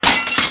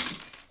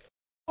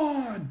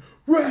on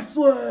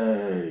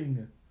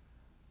wrestling.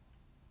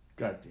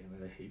 God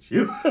damn it, I hate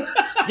you.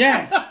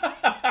 Yes!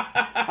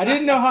 I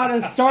didn't know how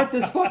to start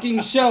this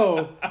fucking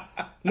show.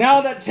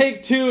 Now that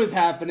take 2 is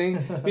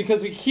happening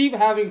because we keep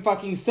having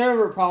fucking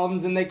server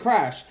problems and they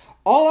crash.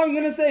 All I'm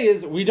going to say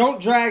is we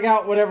don't drag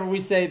out whatever we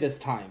say this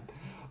time.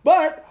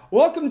 But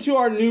welcome to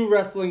our new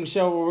wrestling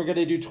show where we're going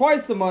to do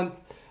twice a month,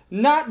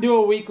 not do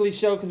a weekly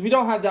show because we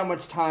don't have that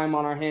much time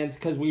on our hands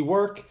because we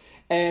work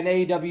and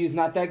AEW is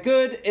not that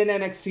good and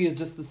NXT is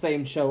just the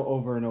same show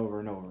over and over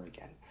and over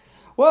again.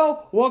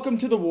 Well, welcome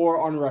to the war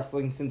on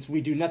wrestling since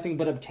we do nothing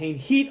but obtain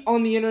heat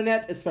on the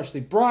internet, especially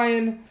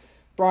Brian.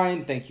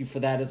 Brian, thank you for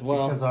that as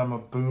well. Because I'm a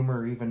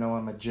boomer even though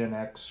I'm a Gen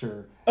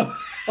Xer.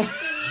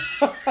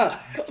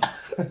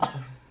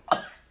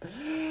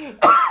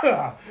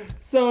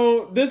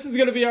 So this is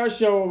going to be our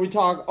show where we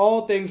talk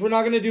all things. We're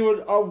not going to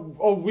do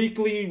a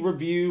weekly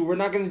review. We're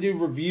not going to do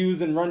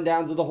reviews and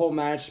rundowns of the whole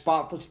match,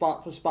 spot for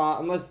spot for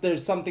spot, unless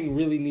there's something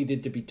really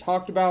needed to be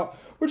talked about.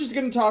 We're just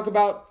going to talk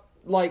about,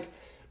 like,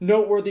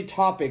 noteworthy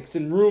topics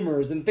and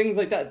rumors and things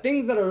like that.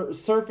 Things that are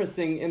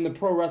surfacing in the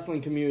pro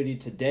wrestling community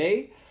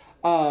today.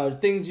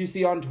 Things you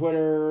see on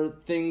Twitter,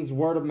 things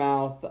word of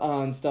mouth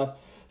and stuff.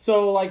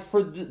 So, like,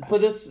 for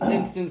this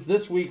instance,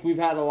 this week, we've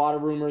had a lot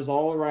of rumors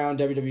all around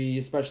WWE,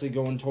 especially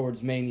going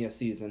towards Mania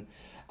season.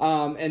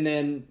 And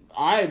then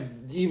I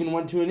even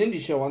went to an indie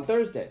show on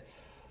Thursday.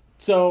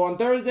 So, on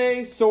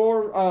Thursday,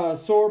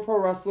 Soar Pro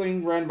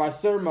Wrestling, ran by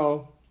Sir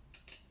Mo,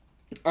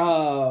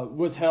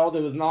 was held.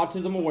 It was an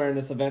autism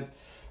awareness event.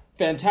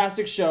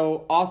 Fantastic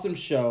show, awesome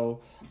show,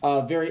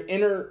 very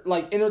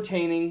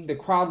entertaining. The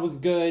crowd was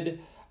good.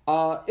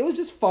 It was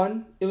just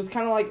fun. It was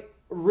kind of like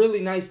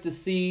really nice to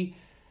see.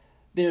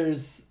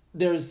 There's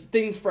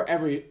things for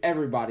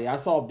everybody. I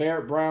saw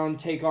Barrett Brown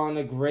take on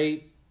a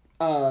great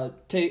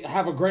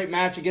have a great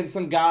match against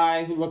some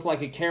guy who looked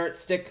like a carrot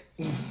stick.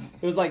 It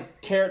was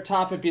like Carrot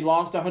Top if he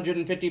lost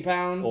 150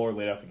 pounds. Or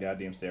laid off the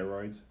goddamn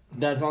steroids.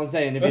 That's what I'm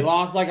saying. If he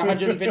lost like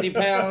 150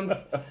 pounds.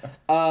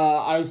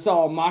 I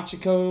saw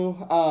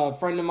Machiko, a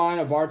friend of mine,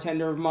 a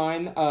bartender of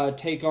mine,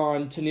 take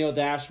on Tennille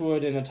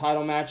Dashwood in a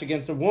title match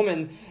against a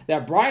woman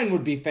that Brian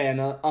would be a fan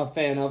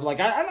of. Like,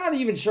 I'm not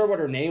even sure what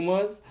her name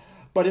was.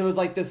 But it was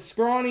like this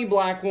scrawny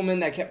black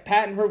woman that kept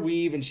patting her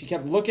weave and she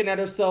kept looking at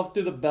herself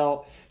through the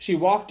belt. She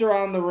walked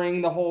around the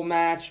ring the whole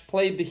match,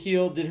 played the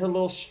heel, did her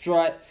little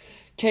strut,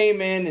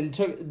 came in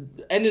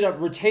and ended up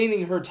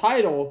retaining her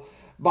title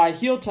by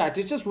heel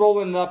tactics, just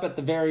rolling it up at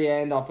the very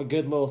end off a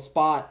good little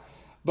spot.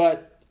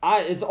 But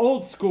it's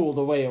old school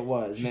the way it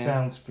was, She man.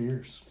 sounds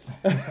fierce.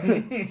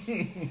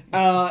 And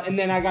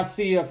then I got to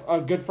see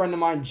a good friend of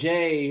mine,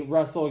 Jay,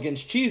 wrestle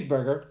against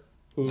Cheeseburger,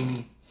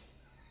 who...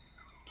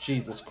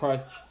 Jesus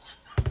Christ.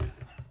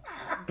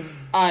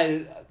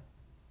 His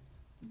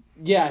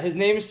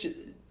name is...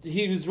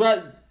 He was...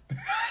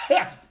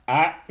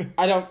 I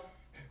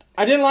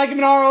didn't like him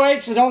in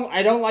ROH.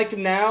 I don't like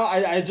him now.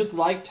 I just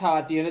liked how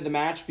at the end of the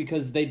match,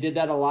 because they did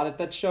that a lot at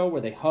that show where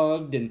they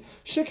hugged and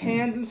shook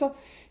hands and stuff.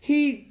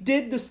 He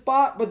did the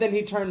spot, but then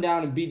he turned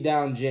down and beat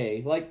down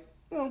Jay. Like,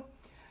 you know.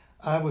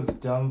 I was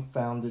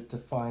dumbfounded to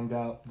find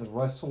out the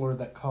wrestler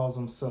that calls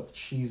himself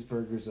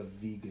Cheeseburger's a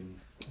vegan.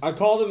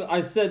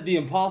 I said the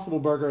Impossible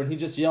Burger, and he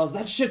just yells,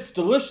 "That shit's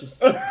delicious!"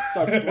 Starts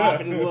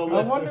slapping his little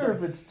lips. I wonder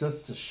if it's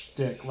just a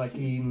shtick, like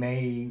he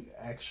may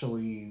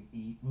actually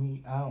eat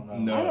meat. I don't know.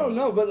 No. I don't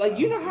know, but like,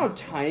 you know how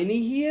tiny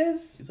he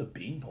is? He's a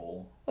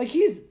beanpole. Like,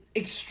 he's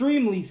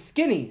extremely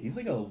skinny. He's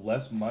like a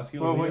less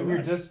muscular. Well, when you're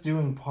just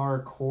doing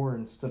parkour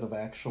instead of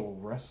actual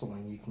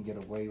wrestling, you can get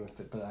away with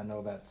it. But I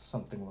know that's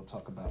something we'll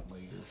talk about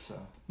later. So,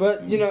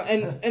 But, you know,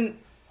 and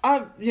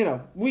I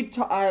know we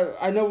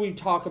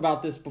talk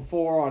about this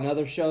before on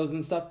other shows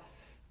and stuff.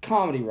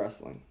 Comedy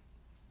wrestling.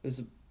 There's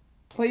a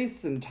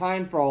place and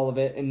time for all of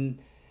it, and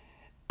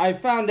I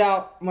found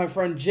out my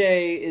friend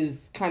Jay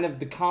is kind of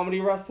the comedy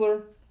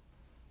wrestler.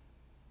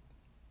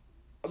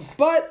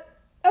 But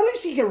at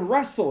least he can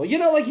wrestle. You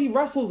know, like, he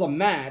wrestles a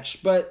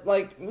match, but,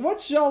 like,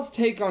 what's y'all's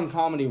take on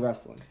comedy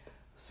wrestling?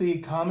 see,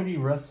 comedy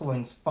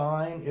wrestling's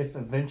fine if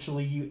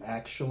eventually you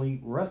actually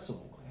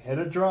wrestle. Hit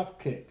a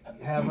drop kick,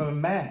 have a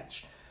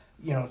match,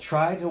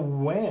 try to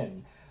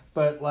win.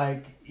 But,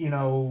 what,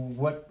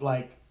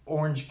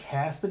 Orange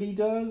Cassidy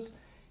does?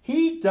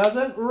 He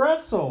doesn't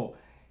wrestle.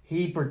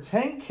 He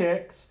pretend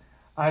kicks.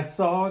 I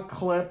saw a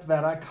clip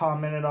that I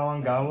commented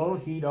on, got a little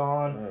heat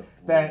on,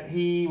 that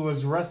he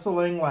was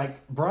wrestling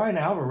like Brian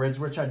Alvarez,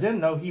 which I didn't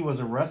know he was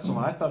a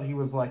wrestler. I thought he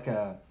was like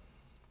a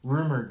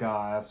rumor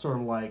guy, sort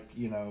of like,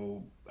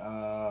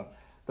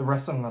 the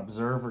Wrestling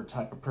Observer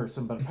type of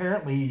person. But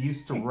apparently he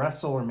used to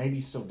wrestle, or maybe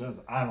he still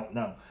does. I don't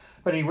know.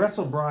 But he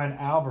wrestled Brian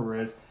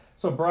Alvarez.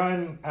 So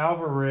Brian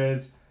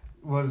Alvarez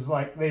was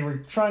like, they were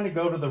trying to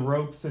go to the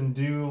ropes and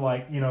do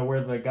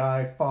where the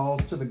guy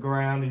falls to the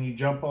ground and you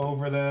jump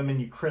over them and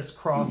you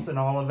crisscross and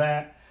all of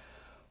that.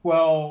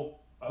 Well,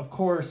 of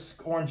course,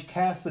 Orange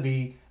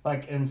Cassidy,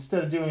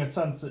 instead of doing a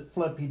sunset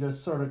flip, he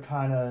just sort of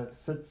kind of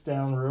sits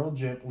down real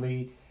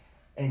gently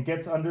and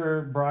gets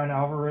under Brian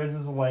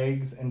Alvarez's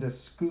legs and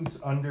just scoots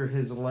under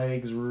his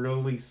legs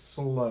really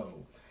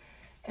slow.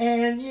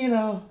 And, you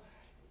know,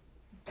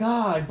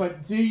 God,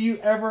 but do you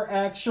ever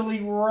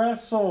actually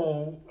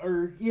wrestle?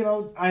 Or, you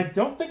know, I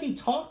don't think he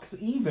talks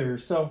either.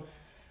 So,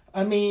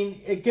 I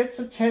mean, it gets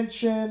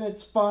attention.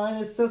 It's fine.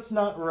 It's just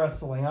not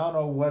wrestling. I don't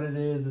know what it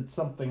is. It's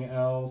something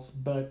else.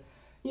 But,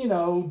 you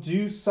know,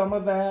 do some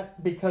of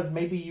that because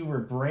maybe you were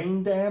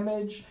brain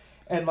damaged.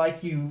 And,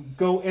 like, you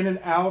go in and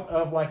out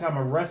of, like, I'm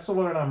a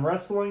wrestler and I'm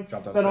wrestling.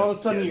 Then all of a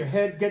sudden your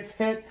head gets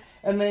hit.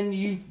 And then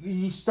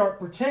you start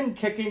pretend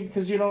kicking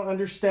because you don't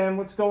understand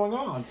what's going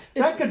on.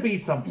 That could be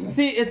something.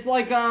 See, it's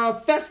like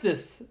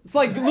Festus. It's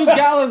like Luke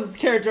Gallows'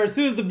 character. As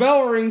soon as the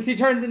bell rings, he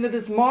turns into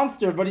this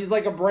monster. But he's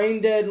like a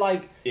brain-dead,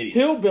 like,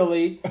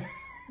 hillbilly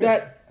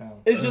that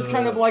is just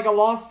kind of like a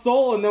lost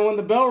soul. And then when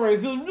the bell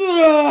rings,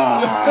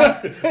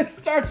 it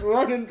starts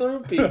running through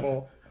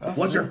people.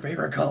 What's your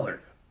favorite color?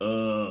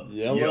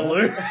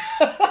 Yeller.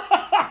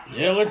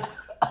 Yeller.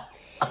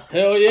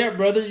 Hell yeah,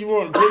 brother. You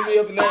want to put me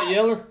up in that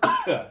yeller?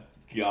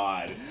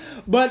 God.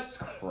 But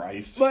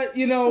Christ. But,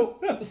 you know,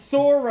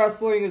 SOAR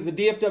Wrestling is a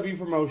DFW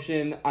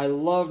promotion. I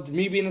loved,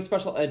 me being a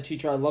special ed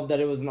teacher, I loved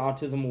that it was an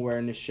autism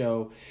awareness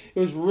show. It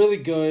was really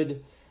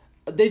good.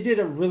 They did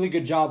a really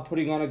good job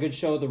putting on a good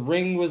show. The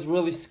ring was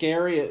really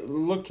scary. It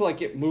looked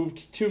like it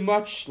moved too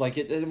much, like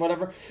it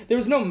whatever. There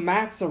was no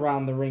mats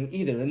around the ring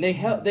either. And they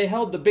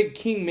held the big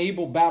King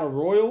Mabel Battle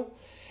Royal.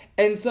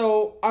 And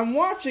so I'm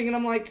watching and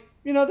I'm like,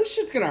 you know, this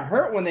shit's going to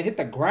hurt when they hit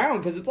the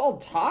ground because it's all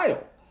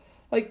tile.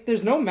 Like,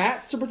 there's no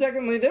mats to protect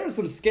them. Like, there was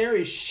some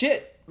scary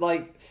shit.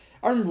 Like,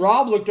 I remember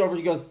Rob looked over and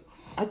he goes,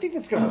 I think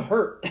that's going to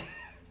hurt.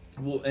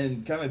 Well,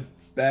 and kind of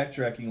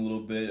backtracking a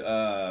little bit,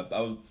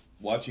 I was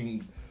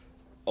watching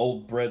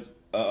old Bret,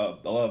 a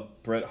lot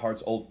of Bret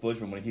Hart's old footage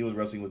from when he was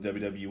wrestling with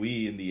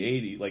WWE in the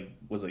 80s, like,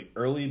 was it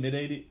early, late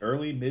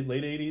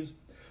 80s?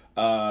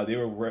 They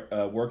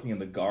were working in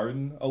the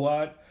Garden a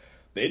lot.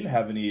 They didn't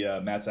have any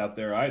mats out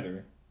there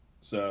either.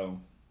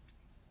 So,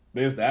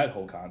 there's that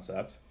whole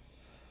concept.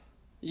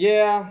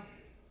 Yeah,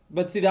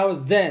 but see, that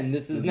was then.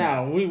 This is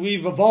now.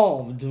 We've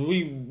evolved.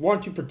 We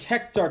want to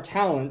protect our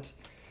talent.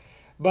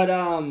 But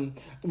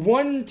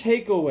one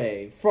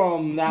takeaway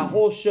from that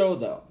whole show,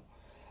 though,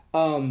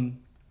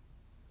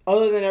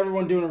 other than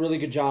everyone doing a really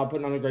good job,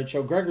 putting on a great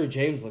show, Gregory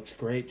James looks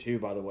great, too,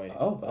 by the way.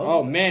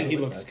 Oh man, he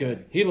looks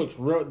good. He looks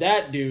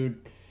that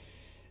dude.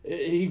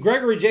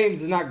 Gregory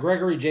James is not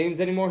Gregory James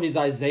anymore. He's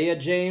Isaiah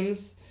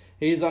James.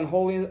 He's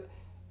unholy.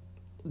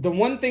 The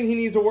one thing he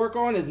needs to work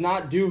on is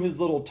not do his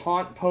little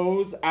taunt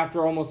pose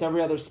after almost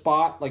every other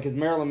spot, like his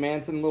Marilyn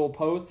Manson little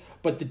pose.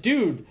 But the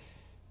dude,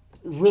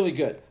 really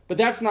good. But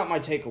that's not my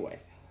takeaway.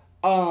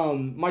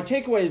 My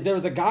takeaway is there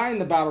was a guy in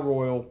the Battle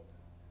Royal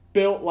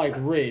built like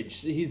Ridge.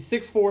 He's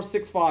 6'4",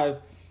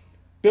 6'5",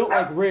 built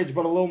like Ridge,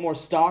 but a little more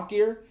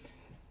stockier.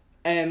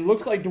 And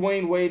looks like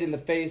Dwayne Wade in the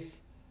face.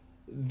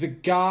 The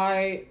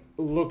guy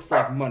looks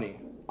like money.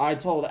 I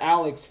told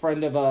Alex,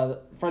 friend of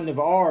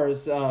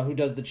ours, who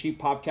does the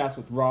Cheap Popcast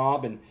with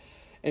Rob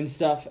and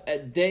stuff.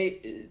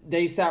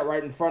 They sat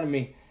right in front of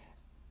me.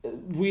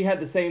 We had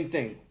the same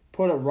thing.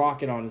 Put a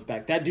rocket on his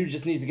back. That dude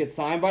just needs to get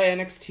signed by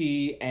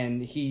NXT,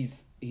 and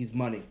he's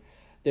money.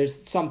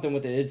 There's something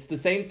with it. It's the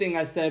same thing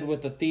I said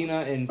with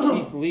Athena and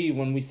Keith Lee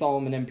when we saw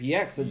him in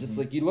MPX. So just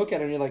like you look at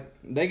him, you're like,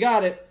 they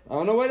got it. I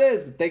don't know what it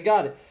is, but they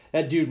got it.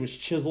 That dude was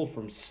chiseled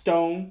from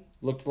stone.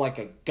 Looked like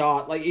a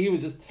god. Like he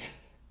was just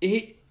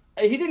he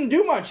didn't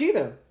do much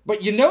either.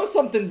 But you know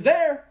something's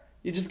there.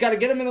 You just got to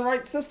get him in the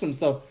right system.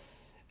 So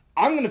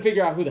I'm going to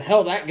figure out who the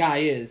hell that guy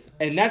is.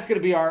 And that's going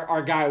to be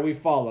our guy we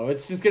follow.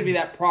 It's just going to be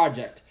that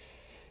project.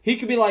 He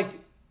could be like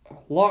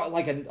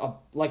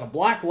a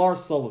black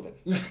Lars Sullivan.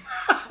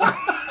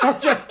 I'm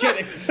just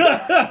kidding.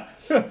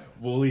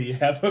 Will he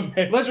have a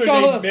mentor Let's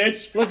go, named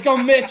Mitch? Let's go,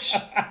 Mitch.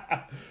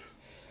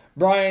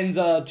 Brian's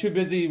too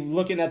busy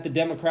looking at the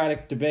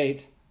Democratic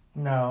debate.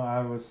 No,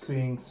 I was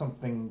seeing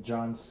something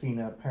John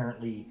Cena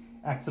apparently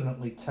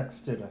accidentally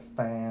texted a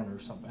fan or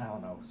something. I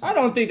don't know. I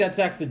don't think that's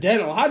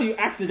accidental. How do you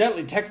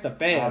accidentally text a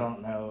fan? I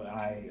don't know.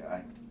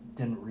 I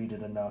didn't read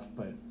it enough,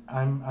 but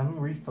I'm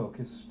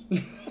refocused.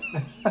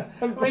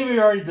 Maybe we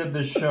already did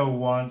this show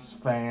once,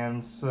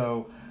 fans,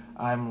 so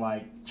I'm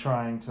like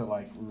trying to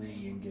like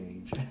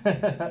re-engage.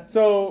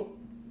 So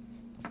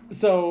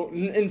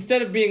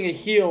instead of being a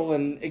heel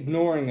and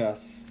ignoring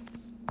us,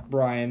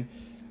 Brian,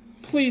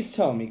 please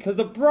tell me, because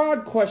the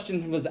broad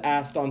question was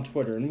asked on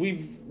Twitter, and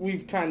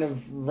we've kind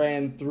of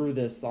ran through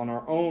this on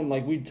our own,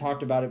 like we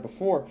talked about it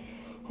before.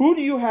 Who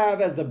do you have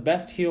as the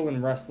best heel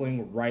in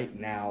wrestling right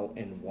now,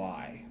 and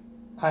why?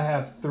 I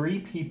have 3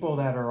 people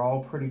that are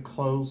all pretty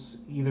close.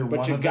 Either but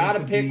one you of them gotta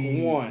could pick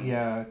be, one.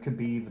 Yeah, it could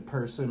be the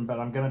person, but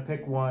I'm gonna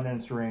pick one, and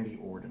it's Randy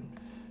Orton,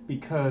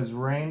 because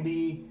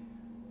Randy,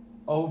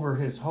 over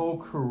his whole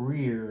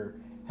career,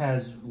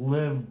 has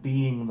lived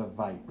being the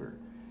Viper.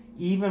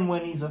 Even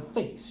when he's a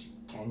face,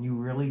 can you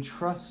really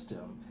trust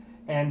him?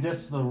 And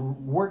just the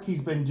work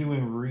he's been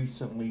doing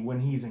recently, when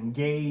he's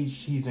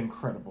engaged, he's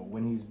incredible.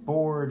 When he's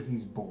bored,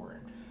 he's boring.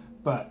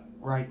 But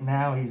right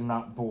now, he's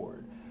not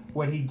bored.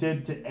 what he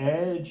did to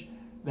Edge,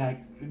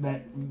 that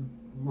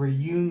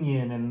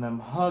reunion and them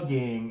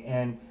hugging,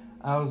 and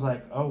I was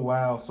like, oh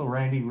wow, so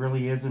Randy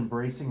really is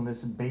embracing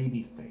this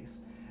baby face.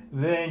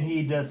 Then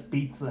he just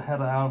beats the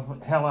hell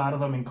out of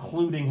them,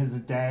 including his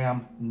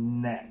damn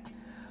neck.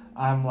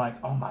 I'm like,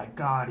 oh my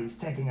god, he's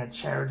taking a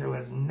chair to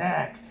his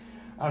neck.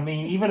 I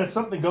mean, even if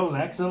something goes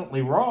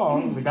accidentally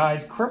wrong, the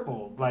guy's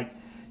crippled. Like,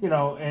 you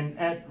know, and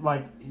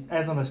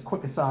as on a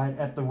quick aside,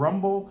 at the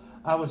Rumble,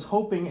 I was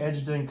hoping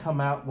Edge didn't come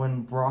out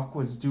when Brock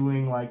was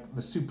doing like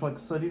the Suplex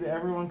City to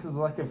everyone, because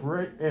like if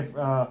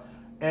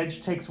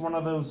Edge takes one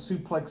of those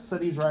Suplex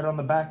Cities right on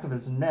the back of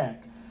his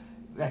neck,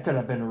 that could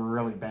have been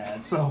really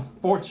bad. So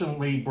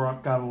fortunately,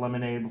 Brock got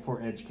eliminated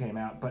before Edge came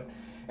out. But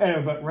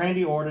anyway, but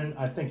Randy Orton,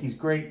 I think he's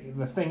great.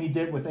 The thing he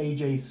did with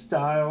AJ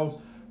Styles,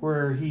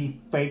 where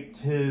he faked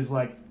his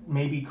like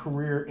maybe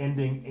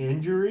career-ending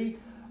injury,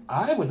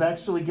 I was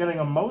actually getting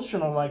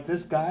emotional. Like,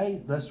 this guy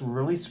that's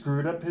really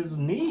screwed up his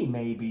knee,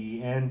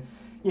 maybe. And,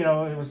 you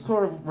know, it was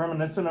sort of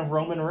reminiscent of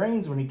Roman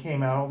Reigns when he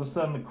came out. All of a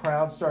sudden, the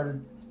crowd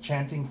started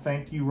chanting,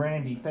 "Thank you,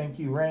 Randy, thank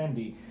you,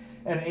 Randy."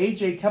 And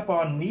AJ kept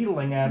on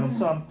needling at him,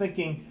 so I'm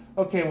thinking,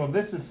 okay, well,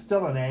 this is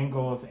still an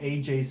angle of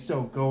AJ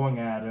still going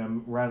at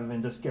him rather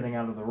than just getting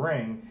out of the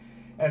ring.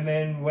 And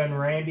then when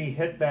Randy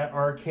hit that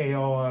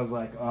RKO, I was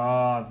like,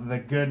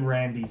 the good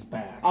Randy's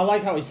back. I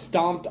like how he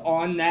stomped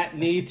on that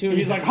knee, too.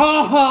 He's like,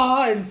 ha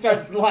ha, and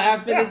starts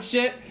laughing and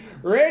shit.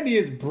 Randy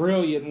is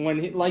brilliant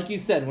when he, like you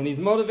said, when he's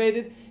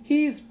motivated,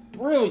 he's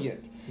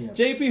brilliant. Yeah.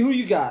 JP, who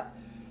you got?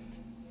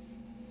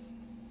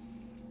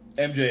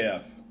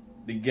 MJF.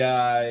 The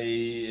guy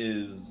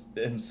is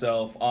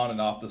himself on and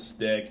off the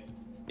stick.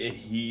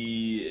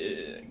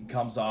 He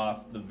comes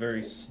off the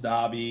very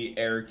snobby,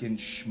 arrogant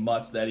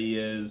schmutz that he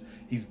is.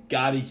 He's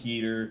got a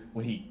heater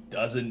when he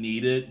doesn't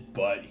need it,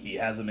 but he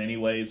has them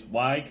anyways.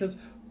 Why? Because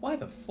why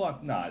the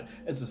fuck not?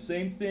 It's the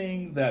same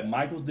thing that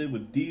Michaels did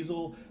with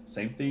Diesel,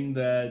 same thing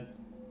that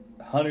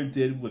Hunter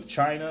did with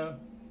China.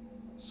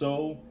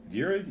 So if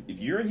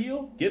you're a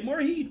heel, get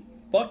more heat.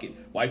 Fuck it.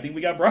 Why do you think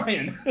we got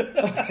Brian?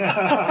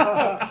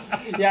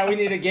 Yeah, we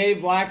need a gay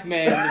black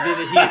man to be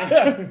the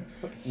heater.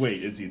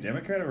 Wait, is he a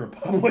Democrat or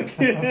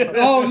Republican?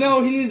 Oh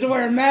no, he needs to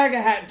wear a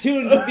MAGA hat too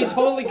and just be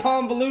totally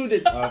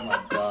convoluted. Oh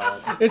my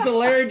god. It's a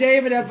Larry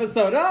David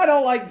episode. I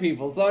don't like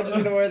people, so I'm just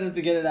going to wear this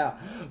to get it out.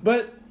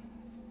 But,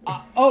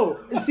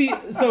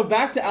 so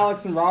back to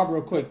Alex and Rob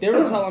real quick. They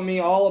were telling me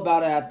all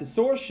about it at the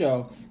Source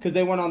show because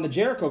they went on the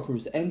Jericho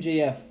cruise.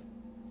 MJF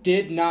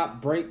did not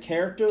break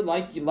character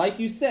like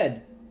you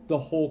said. The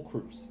whole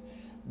cruise.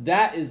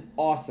 That is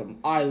awesome.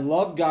 I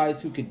love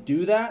guys who could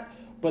do that,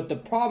 but the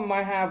problem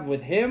I have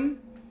with him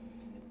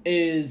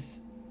is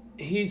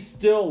he's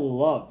still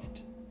loved.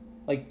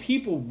 Like,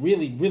 people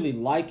really, really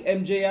like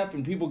MJF,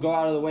 and people go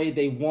out of the way.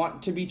 They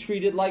want to be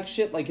treated like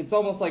shit. Like, it's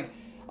almost like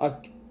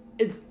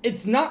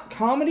it's not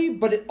comedy,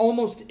 but it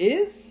almost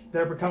is.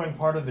 They're becoming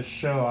part of the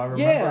show. I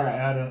remember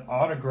at an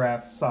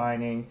autograph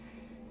signing,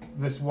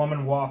 this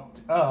woman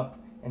walked up,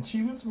 and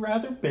she was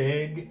rather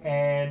big,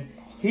 and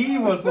he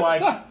was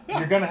like,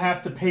 "You're going to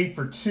have to pay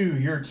for two.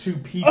 You're two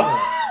people."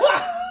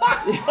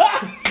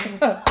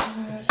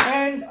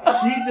 And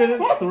she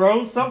didn't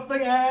throw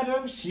something at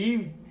him.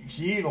 She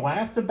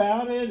laughed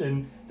about it,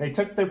 and they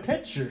took their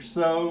picture.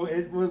 So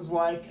it was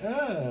like,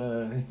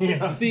 you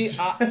know. See,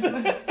 but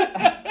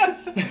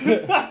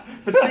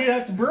see,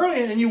 that's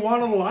brilliant, and you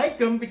want to like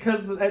him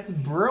because that's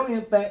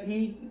brilliant that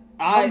he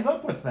comes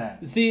up with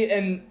that. See,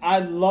 and I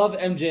love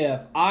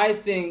MJF. I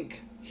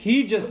think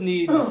he just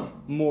needs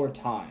more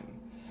time.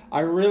 I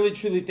really,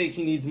 truly think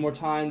he needs more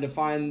time to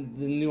find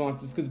the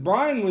nuances. Because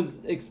Brian was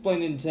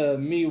explaining to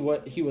me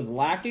what he was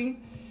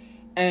lacking.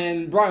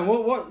 And Brian,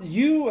 how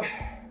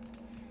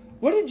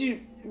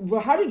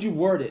did you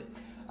word it?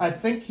 I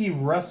think he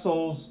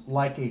wrestles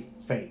like a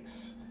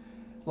face.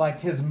 Like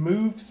his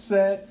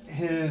moveset,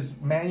 his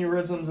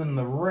mannerisms in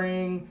the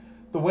ring,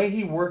 the way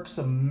he works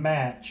a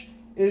match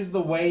is the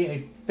way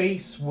a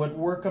face would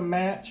work a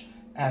match.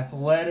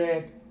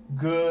 Athletic,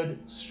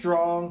 good,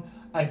 strong.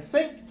 I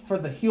think for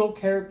the heel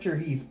character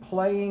he's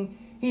playing,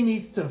 he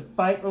needs to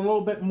fight a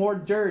little bit more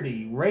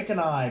dirty. Rake an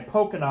eye,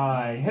 poke an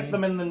eye, hit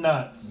them in the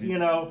nuts, you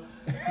know.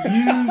 Hit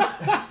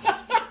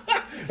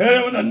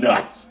him in the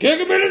nuts! Kick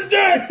him in his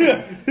neck!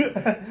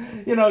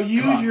 You know,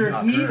 use your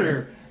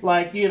heater.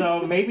 Like, you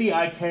know, maybe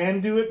I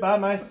can do it by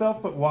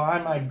myself, but why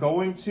am I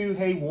going to?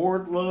 Hey,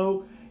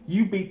 Wardlow,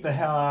 you beat the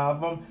hell out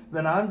of him.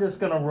 Then I'm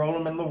just going to roll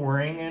him in the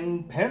ring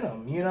and pin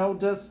him. You know,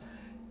 just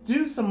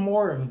do some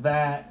more of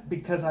that,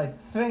 because I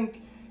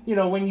think, you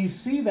know, when you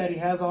see that he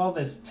has all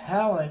this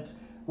talent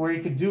where he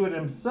could do it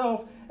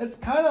himself, it's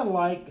kind of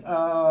like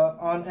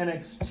on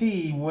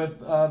NXT with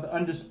the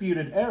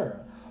Undisputed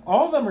Era.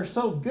 All of them are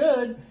so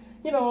good,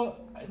 you know,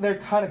 they're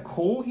kind of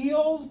cool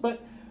heels,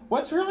 but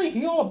what's really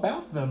heel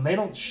about them? They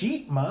don't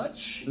cheat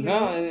much.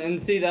 No,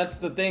 and see, that's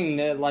the thing,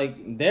 that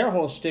like their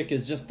whole shtick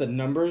is just the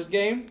numbers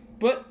game,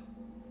 but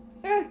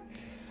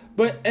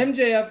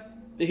MJF,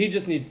 he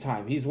just needs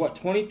time. He's what,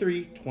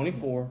 23,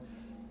 24?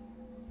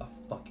 A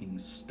fucking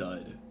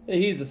stud.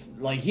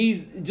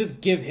 He's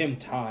just give him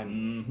time.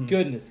 Mm-hmm.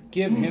 Goodness,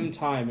 give him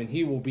time, and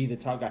he will be the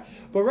top guy.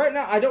 But right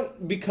now,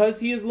 because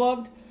he is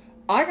loved.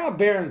 I got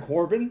Baron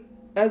Corbin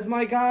as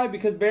my guy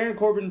because Baron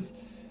Corbin's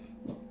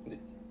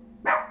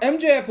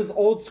MJF is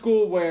old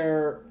school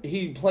where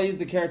he plays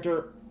the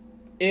character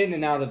in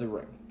and out of the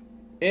ring,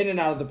 in and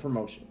out of the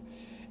promotion,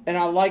 and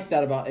I like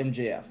that about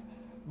MJF.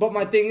 But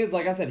my thing is,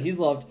 like I said, he's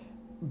loved.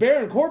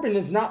 Baron Corbin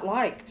is not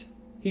liked.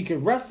 He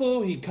could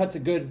wrestle. He cuts a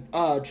good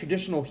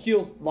traditional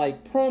heel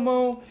like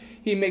promo.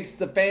 He makes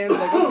the fans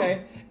like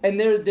okay. And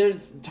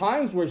there's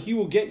times where he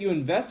will get you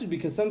invested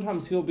because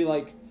sometimes he'll be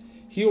like,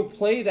 he'll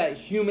play that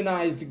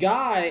humanized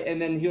guy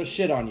and then he'll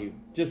shit on you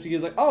just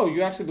because like, oh,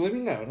 you actually believe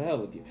me? No, the hell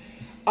with you.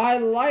 I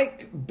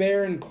like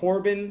Baron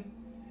Corbin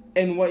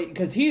and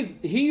because he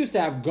used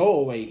to have go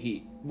away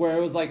heat where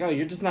it was like, oh,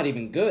 you're just not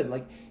even good.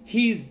 Like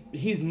he's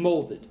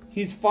molded.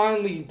 He's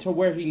finally to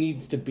where he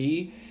needs to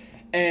be.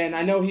 And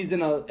I know he's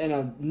in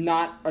a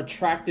not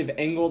attractive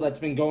angle that's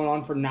been going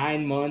on for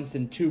 9 months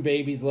and 2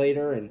 babies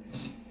later and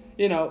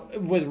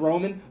with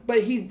Roman,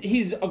 but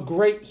he's a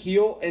great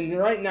heel and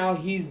right now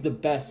he's the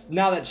best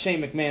now that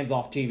Shane McMahon's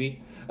off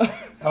TV.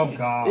 Oh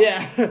God.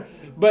 Yeah.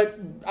 But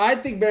I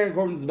think Baron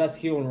Corbin's the best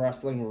heel in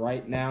wrestling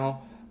right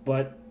now,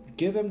 but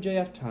give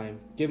MJF time.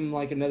 Give him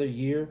like another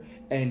year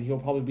and he'll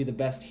probably be the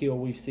best heel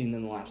we've seen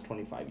in the last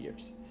 25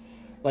 years.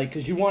 Like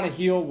cuz you want a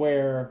heel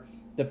where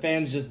the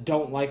fans just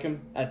don't like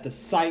him at the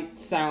sight,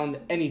 sound,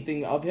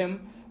 anything of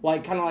him.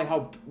 Like, kind of like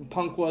how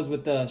Punk was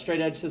with the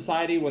Straight Edge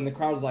Society when the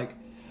crowd was like,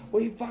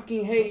 we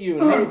fucking hate you.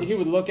 And he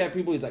would look at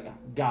people, he's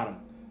like, got him.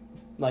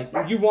 Like,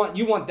 you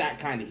want that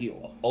kind of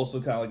heel.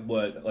 Also kind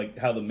of like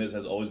how The Miz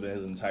has always been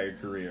his entire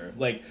career.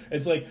 Like,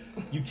 it's like,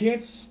 you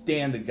can't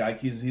stand the guy.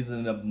 He's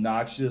an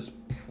obnoxious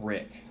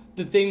prick.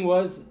 The thing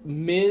was,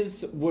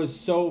 Miz was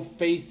so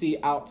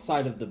facey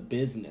outside of the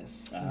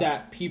business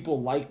that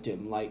people liked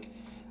him. Like,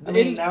 I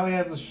mean, now he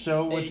has a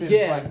show with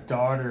his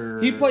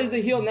daughter. He plays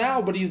the heel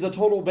now, but he's a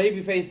total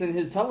babyface in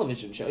his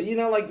television show.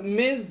 Like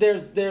Miz,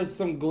 there's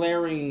some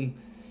glaring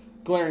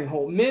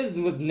hole. Miz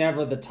was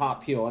never the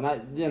top heel,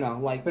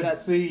 and But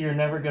see, you're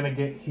never gonna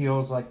get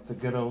heels like the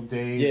good old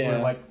days.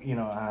 Yeah. Where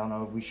I don't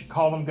know if we should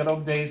call them good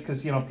old days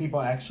because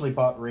people actually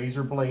bought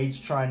razor blades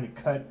trying to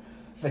cut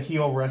the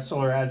heel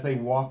wrestler as they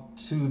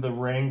walked to the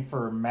ring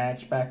for a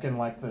match back in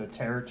like the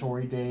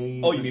territory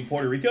days. Oh, you mean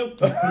Puerto Rico?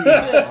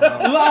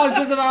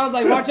 I was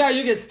like, watch out,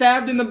 you get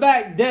stabbed in the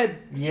back, dead.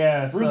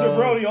 Yeah, Bruiser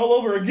Brody all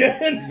over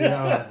again.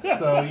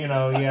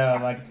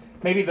 Like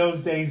maybe those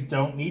days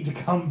don't need to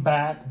come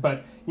back,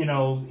 but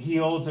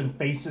heels and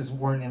faces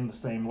weren't in the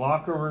same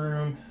locker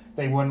room.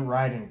 They wouldn't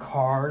ride in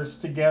cars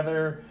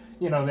together.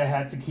 They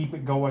had to keep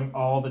it going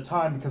all the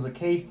time because of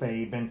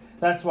kayfabe, and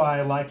that's why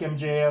I like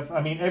MJF. I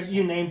mean,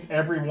 you named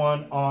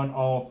everyone on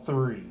all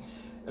 3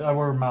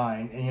 were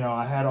mine, and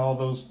I had all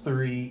those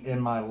 3 in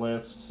my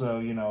list, so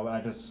I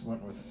just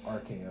went with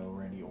RKO,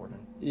 Randy Orton.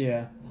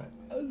 Yeah.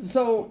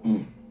 So,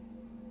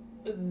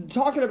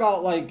 talking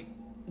about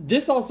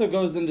this also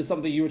goes into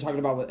something you were talking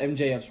about with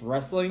MJF's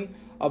wrestling,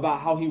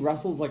 about how he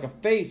wrestles like a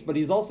face, but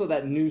he's also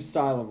that new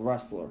style of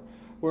wrestler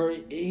where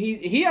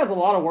he has a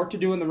lot of work to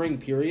do in the ring.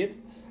 Period.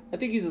 I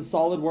think he's a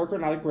solid worker,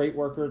 not a great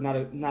worker, not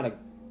a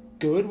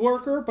good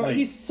worker, but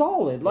he's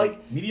solid.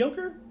 Like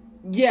mediocre?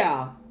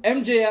 Yeah.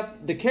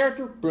 MJF, the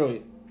character,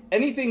 brilliant.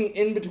 Anything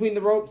in between the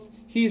ropes,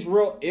 he's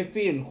real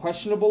iffy and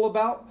questionable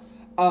about.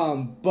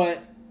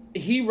 But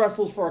he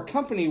wrestles for a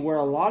company where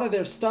a lot of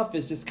their stuff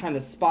is just kind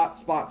of spot,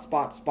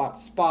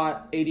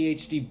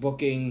 ADHD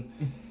booking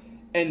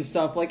and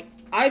stuff. Like,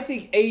 I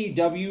think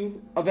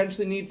AEW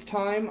eventually needs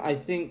time. I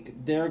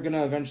think they're going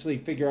to eventually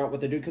figure out what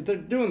they do because they're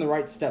doing the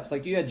right steps.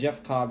 Like, you had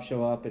Jeff Cobb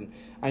show up, and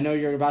I know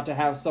you're about to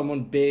have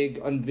someone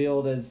big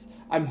unveiled as,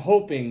 I'm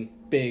hoping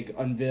big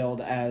unveiled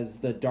as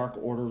the Dark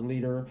Order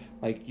leader.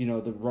 Like,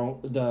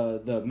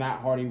 the Matt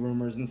Hardy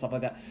rumors and stuff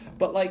like that.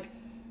 But,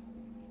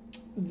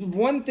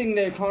 one thing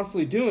they're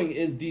constantly doing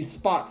is the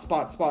spot,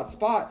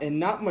 and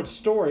not much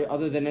story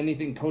other than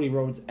anything Cody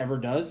Rhodes ever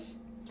does.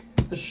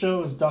 The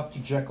show is Dr.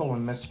 Jekyll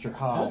and Mr.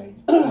 Hyde.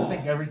 I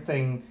think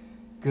everything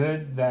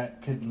good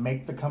that could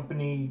make the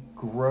company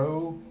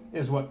grow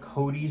is what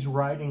Cody's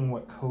writing,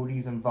 what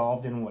Cody's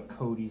involved in, what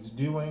Cody's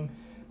doing.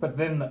 But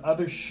then the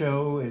other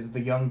show is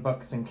the Young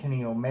Bucks and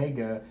Kenny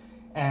Omega,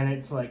 and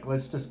it's like,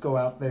 let's just go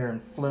out there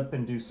and flip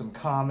and do some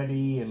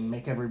comedy and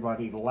make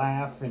everybody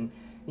laugh and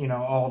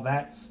all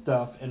that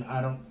stuff. And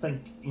I don't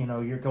think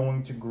you're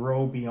going to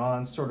grow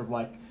beyond sort of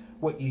like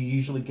what you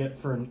usually get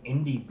for an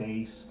indie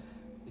base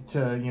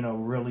to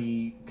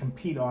really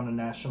compete on a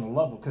national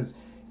level. Because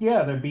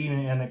they're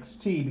beating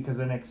NXT because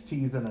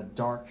NXT is in a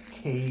dark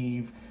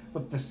cave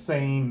with the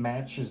same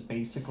matches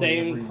basically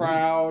same every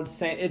crowd, week.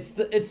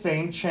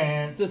 same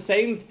chance. It's the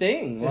same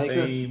thing.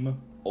 Same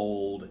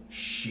old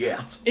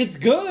shit. It's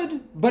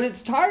good, but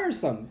it's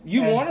tiresome.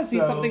 You want to see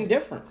something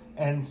different.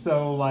 And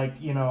so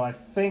I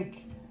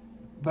think,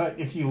 but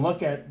if you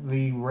look at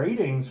the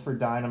ratings for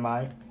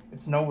Dynamite,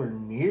 it's nowhere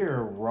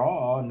near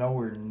Raw,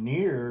 nowhere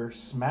near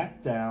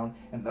SmackDown,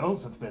 and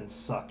those have been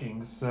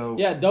sucking. So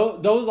yeah,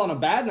 those on a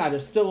bad night are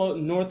still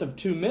north of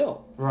 $2 million.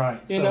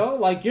 Right. You know,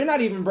 like you're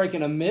not even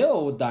breaking $1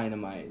 million with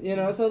Dynamite. You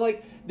know, so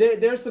like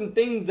there's some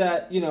things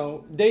that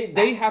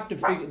they have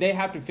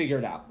to figure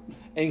it out.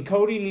 And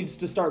Cody needs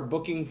to start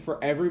booking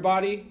for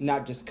everybody,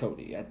 not just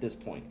Cody at this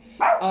point.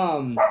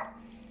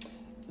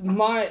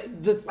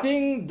 The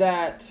thing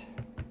that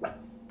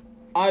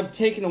I've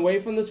taken away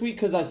from this week,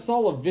 because I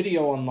saw a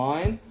video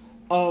online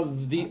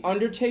of The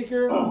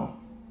Undertaker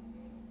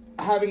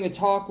having a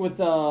talk with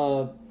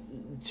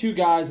two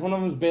guys. One of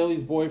them is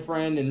Bayley's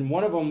boyfriend, and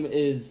one of them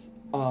is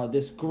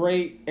this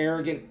great,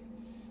 arrogant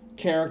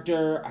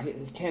character. I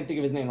can't think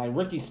of his name, like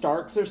Ricky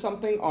Starks or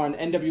something on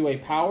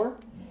NWA Power.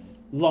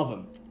 Love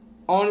him.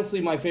 Honestly,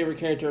 my favorite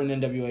character in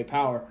NWA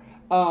Power.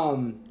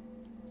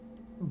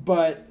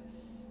 But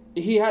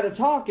he had a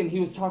talk, and he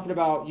was talking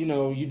about, you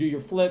do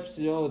your flips,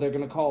 they're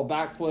going to call a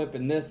backflip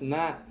and this and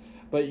that,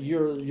 but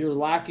you're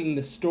lacking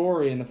the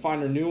story and the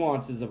finer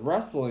nuances of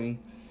wrestling.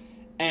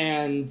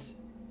 And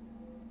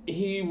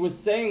he was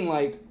saying,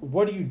 like,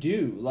 what do you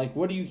do? Like,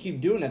 what do you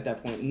keep doing at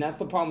that point? And that's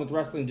the problem with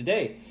wrestling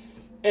today.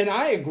 And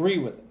I agree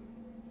with him.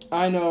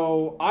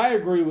 I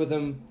agree with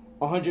him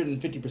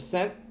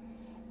 150%.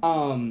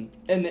 And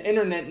the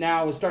internet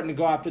now is starting to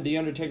go after The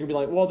Undertaker, be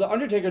like, well, The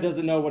Undertaker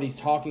doesn't know what he's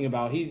talking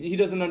about. He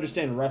doesn't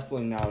understand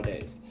wrestling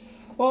nowadays.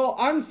 Well,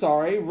 I'm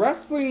sorry.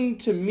 Wrestling,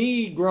 to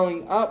me,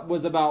 growing up,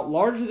 was about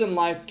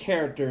larger-than-life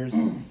characters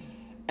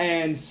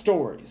and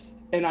stories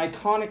and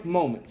iconic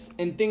moments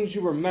and things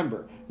you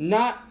remember.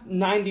 Not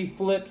 90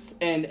 flips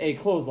and a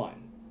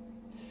clothesline.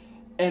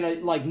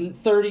 And,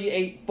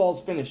 38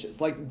 false finishes.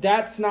 Like,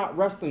 that's not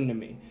wrestling to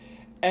me.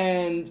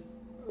 And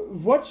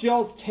what's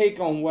y'all's take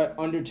on what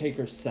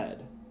Undertaker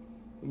said?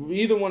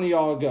 Either one of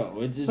y'all go.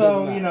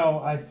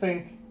 I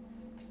think,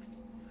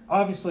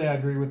 obviously I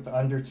agree with the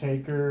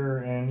Undertaker,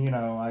 and,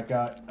 I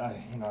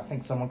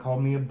think someone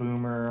called me a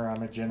boomer,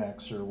 I'm a Gen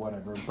X or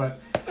whatever,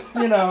 but,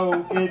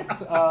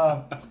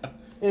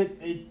 it's,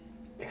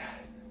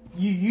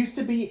 you used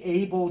to be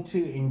able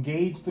to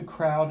engage the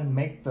crowd and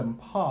make them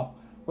pop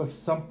with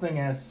something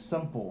as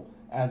simple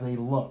as a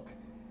look,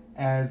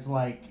 as,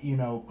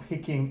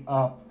 picking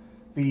up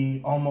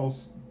the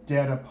almost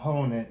dead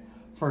opponent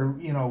for,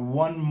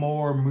 one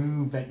more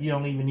move that you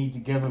don't even need to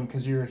give them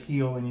because you're a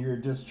heel and you're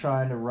just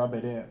trying to rub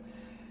it in.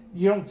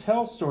 You don't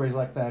tell stories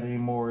like that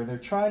anymore. They're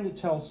trying to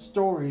tell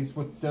stories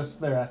with just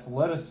their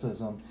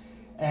athleticism.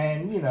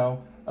 And,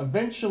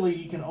 eventually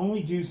you can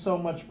only do so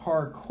much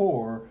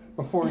parkour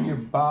before your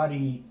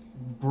body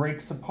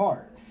breaks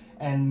apart.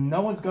 And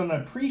no one's going to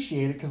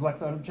appreciate it because, like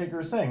the Undertaker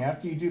was saying,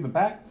 after you do the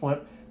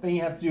backflip, then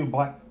you have to do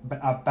a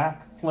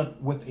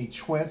backflip with a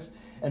twist.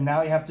 And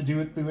now you have to do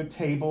it through a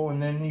table, and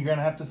then you're going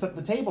to have to set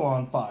the table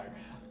on fire.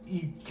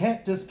 You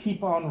can't just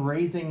keep on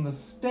raising the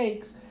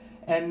stakes,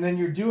 and then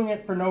you're doing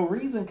it for no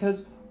reason,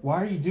 because why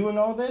are you doing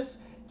all this?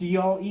 Do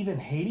y'all even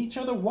hate each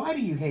other? Why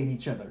do you hate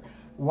each other?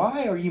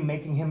 Why are you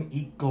making him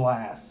eat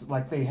glass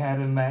like they had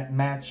in that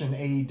match in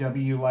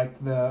AEW,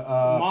 like the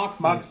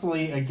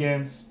Moxley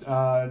against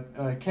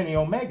Kenny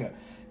Omega?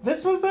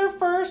 This was their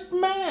first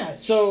match.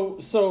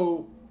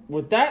 So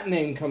with that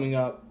name coming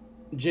up,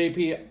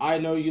 JP, I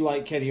know you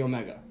like Kenny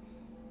Omega.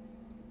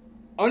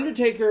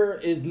 Undertaker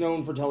is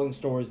known for telling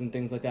stories and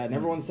things like that, and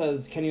everyone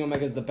says Kenny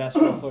Omega is the best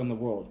wrestler in the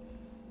world.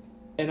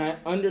 And I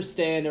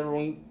understand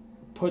everyone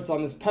puts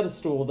on this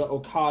pedestal the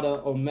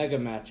Okada-Omega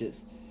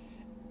matches.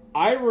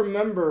 I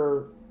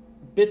remember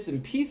bits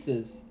and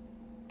pieces,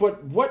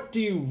 but what do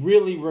you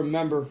really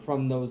remember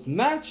from those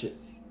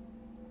matches?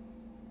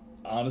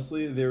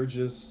 Honestly, they were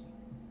just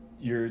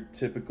your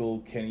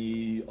typical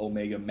Kenny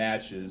Omega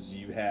matches.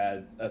 You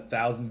had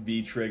 1,000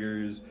 V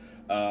triggers,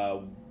 a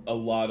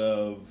lot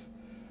of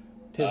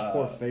piss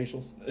poor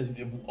facials,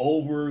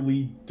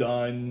 overly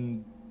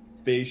done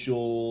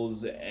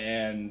facials,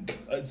 and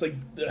it's like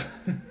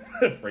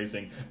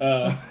phrasing.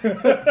 I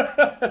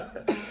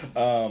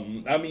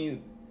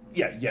mean,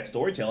 yeah,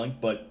 storytelling,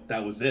 but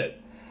that was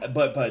it.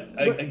 But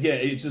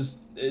again, it's just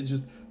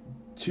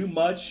too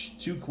much,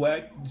 too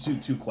quick.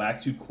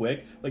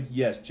 Like,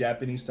 yes,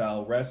 Japanese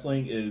style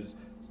wrestling is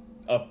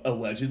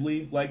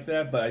allegedly like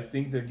that, but I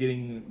think they're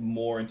getting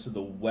more into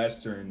the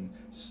Western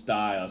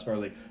style as far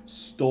as like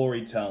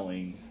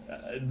storytelling.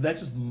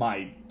 That's just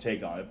my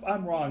take on it. If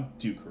I'm wrong,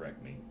 do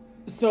correct me.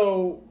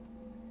 So,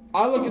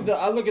 I look at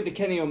the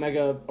Kenny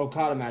Omega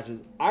Okada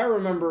matches. I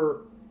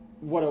remember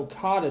what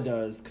Okada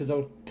does, because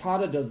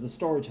Okada does the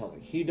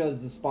storytelling. He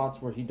does the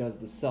spots where he does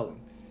the selling.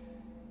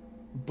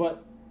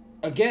 But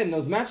again,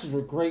 those matches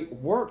were great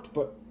worked,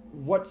 but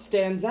what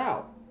stands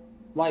out?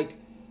 Like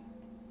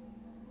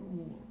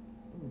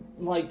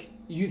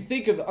you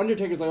think of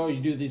Undertaker's like, oh,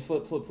 you do these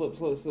flips, so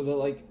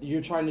like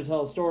you're trying to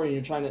tell a story,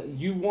 and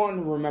you want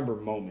to remember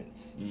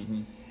moments.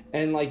 Mm-hmm.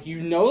 And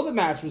the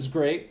match was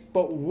great,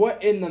 but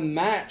what in the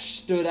match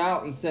stood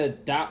out and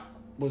said that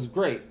was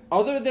great?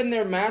 Other than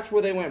their match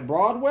where they went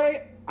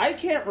Broadway, I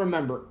can't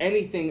remember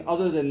anything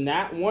other than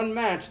that one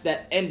match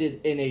that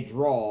ended in a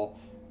draw.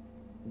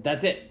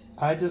 That's it.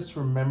 I just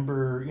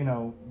remember,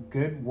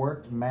 good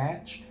worked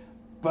match,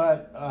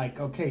 but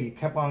okay, you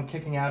kept on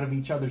kicking out of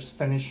each other's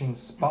finishing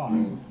spot.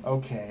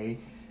 Okay,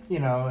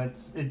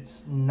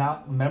 it's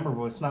not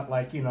memorable. It's not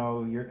like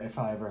if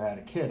I ever had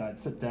a kid,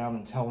 I'd sit down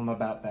and tell them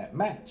about that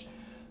match.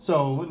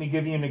 So let me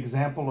give you an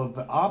example of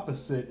the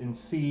opposite and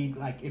see,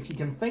 if you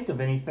can think of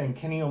anything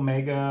Kenny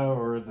Omega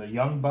or the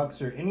Young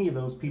Bucks or any of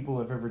those people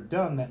have ever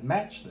done that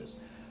match this.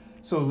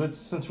 So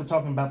since we're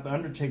talking about The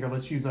Undertaker,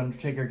 let's use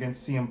Undertaker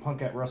against CM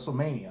Punk at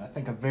WrestleMania. I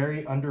think a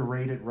very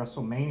underrated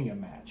WrestleMania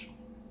match.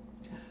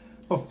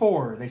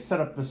 Before they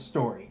set up the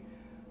story,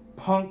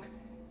 Punk,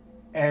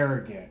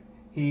 arrogant.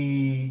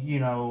 He,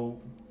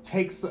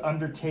 takes the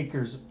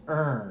Undertaker's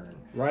urn.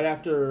 Right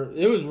after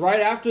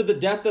the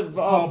death of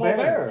Paul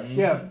Bearer. Mm-hmm.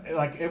 Yeah,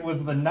 it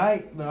was the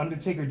night the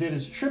Undertaker did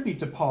his tribute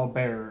to Paul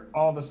Bearer.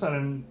 All of a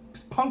sudden,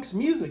 Punk's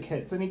music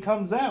hits and he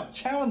comes out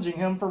challenging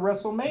him for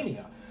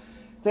WrestleMania.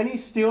 Then he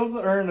steals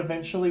the urn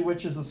eventually,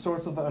 which is the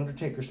source of the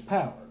Undertaker's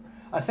power.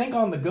 I think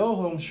on the Go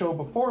Home show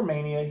before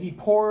Mania, he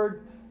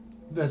poured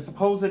the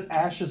supposed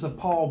ashes of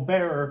Paul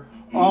Bearer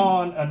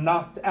on a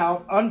knocked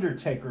out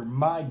Undertaker.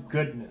 My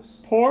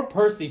goodness. Poor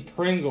Percy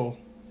Pringle.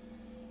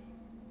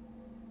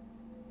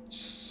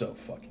 So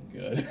fucking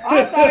good.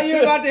 I thought you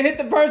were about to hit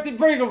the Percy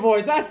Pringle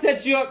voice. I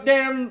set you up,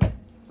 damn.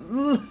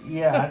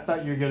 Yeah, I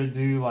thought you were going to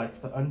do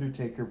the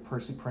Undertaker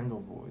Percy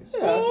Pringle voice.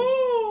 Yeah.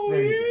 Oh,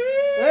 There you go.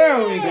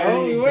 There we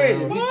go. Wait.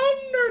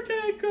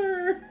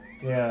 Undertaker.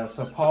 Yeah,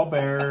 so Paul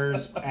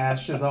Bearer's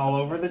ashes all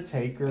over the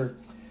Taker.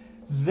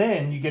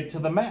 Then you get to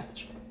the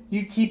match.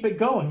 You keep it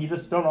going. You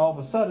just don't all of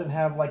a sudden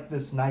have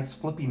this nice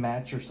flippy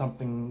match or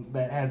something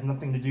that has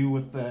nothing to do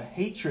with the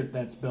hatred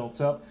that's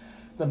built up.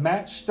 The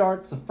match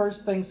starts. The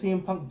first thing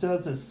CM Punk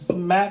does is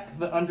smack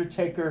the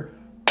Undertaker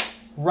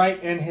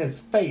right in his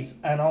face.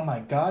 And oh my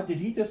God, did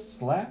he just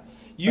slap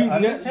the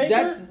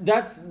Undertaker?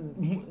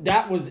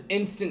 That was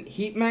instant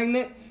heat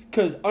magnet,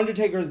 because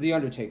Undertaker is the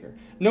Undertaker.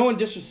 No one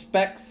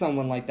disrespects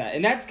someone like that,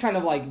 and that's kind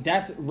of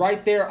that's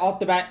right there off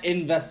the bat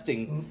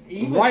investing.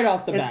 Right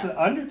off the bat, it's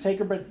the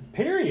Undertaker. But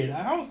period,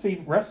 I don't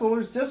see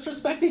wrestlers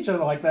disrespect each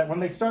other like that. When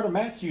they start a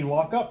match, you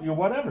lock up, you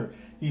whatever.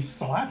 You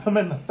slap him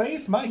in the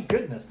face. My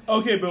goodness.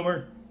 Okay,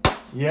 Boomer.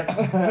 Yep.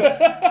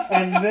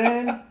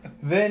 And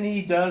then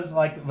he does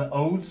the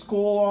old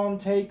school on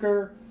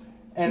Taker,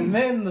 and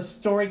then the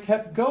story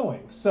kept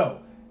going.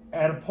 So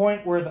at a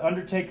point where the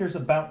Undertaker's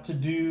about to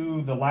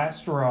do the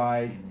last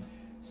ride,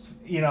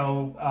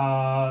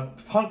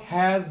 Punk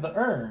has the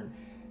urn.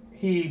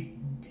 He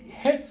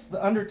hits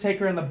the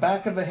Undertaker in the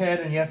back of the head,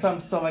 and yes,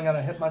 I'm still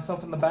gonna hit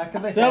myself in the back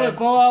of the Sell head. it,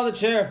 fall out of the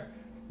chair.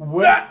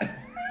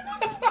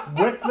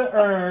 With the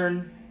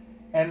urn,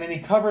 and then he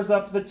covers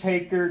up the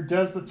Taker,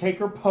 does the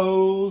Taker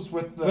pose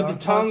with the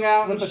tongue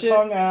out with and the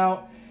tongue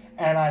out,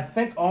 and I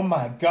think, oh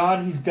my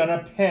God, he's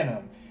gonna pin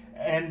him.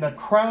 And the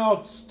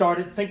crowd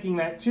started thinking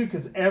that too,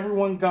 because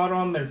everyone got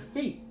on their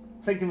feet,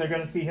 thinking they're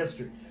gonna see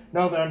history.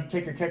 No, the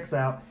Undertaker kicks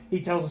out. He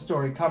tells a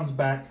story, comes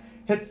back,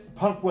 hits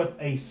Punk with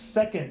a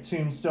second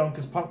tombstone,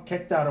 because Punk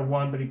kicked out of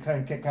one, but he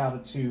couldn't kick out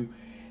of two.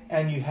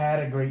 And you had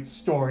a great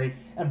story.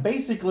 And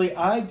basically,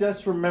 I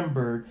just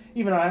remembered,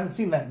 even though I haven't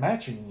seen that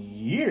match in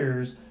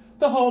years,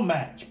 the whole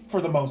match,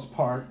 for the most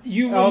part.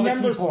 You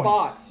remember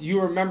spots. You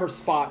remember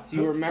spots.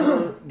 You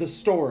remember the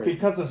story.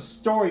 Because of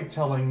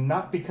storytelling,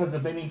 not because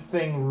of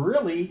anything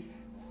really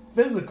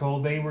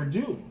physical they were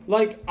doing.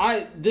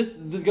 This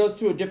goes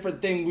to a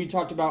different thing we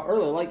talked about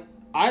earlier.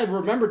 I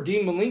remember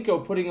Dean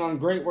Malenko putting on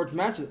great work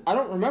matches. I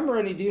don't remember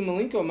any Dean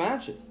Malenko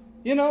matches.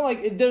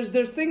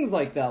 There's things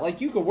like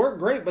that. You could work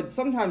great, but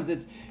sometimes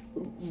it's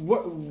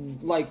what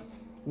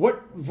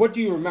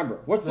do you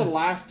remember? What's the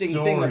lasting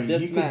thing of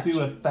this match? He could do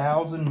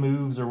 1,000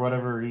 moves or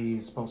whatever.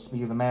 He's supposed to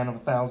be the man of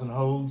 1,000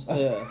 holds.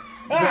 Yeah.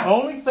 The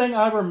only thing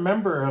I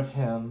remember of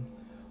him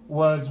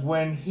was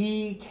when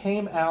he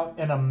came out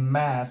in a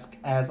mask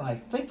as, I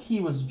think he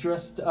was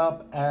dressed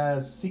up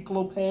as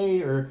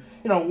Ciclope or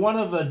one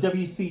of the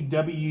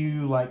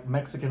WCW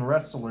Mexican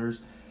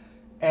wrestlers.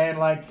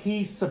 And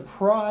he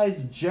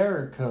surprised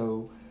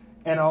Jericho,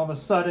 and all of a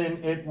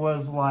sudden it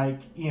was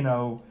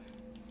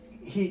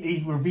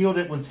he revealed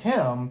it was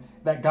him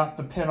that got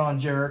the pin on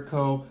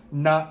Jericho,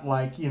 not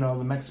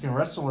the Mexican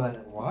wrestler.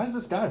 Why is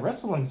this guy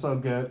wrestling so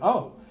good?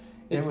 Oh,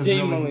 it was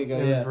Dean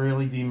Malenko. It was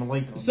really Dean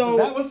Malenko. So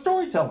that was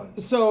storytelling.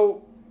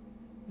 So,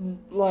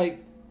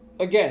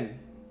 again,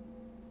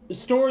 the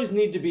stories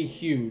need to be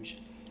huge,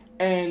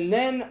 and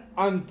then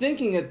I'm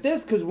thinking at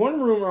this because one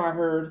rumor I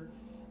heard.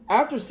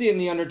 After seeing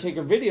the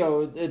Undertaker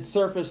video, it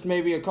surfaced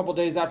maybe a couple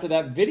days after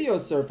that video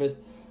surfaced,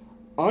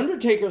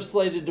 Undertaker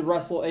slated to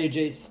wrestle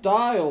AJ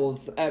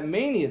Styles at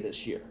Mania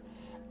this year.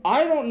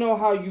 I don't know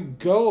how you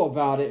go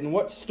about it and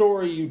what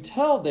story you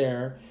tell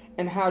there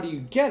and how do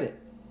you get it.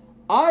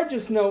 I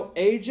just know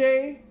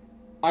AJ,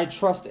 I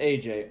trust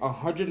AJ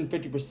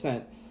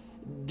 150%.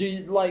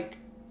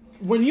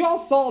 When y'all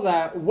saw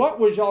that, what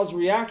was y'all's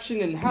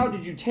reaction and how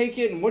did you take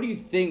it and what do you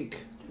think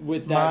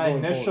with that? My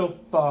initial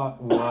thought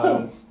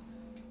was...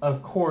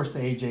 Of course,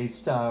 AJ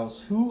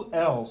Styles. Who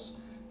else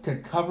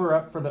could cover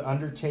up for the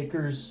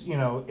Undertaker's,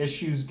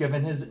 issues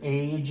given his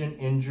age and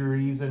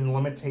injuries and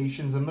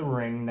limitations in the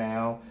ring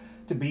now,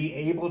 to be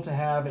able to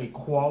have a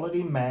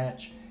quality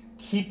match,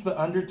 keep the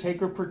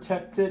Undertaker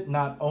protected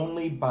not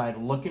only by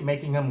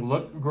making him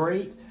look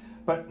great,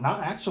 but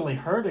not actually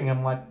hurting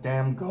him like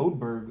damn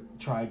Goldberg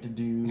tried to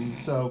do.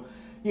 So,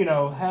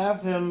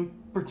 have him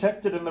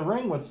protected in the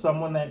ring with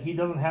someone that he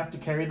doesn't have to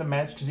carry the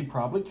match because he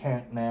probably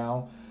can't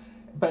now,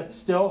 but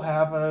still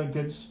have a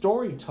good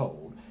story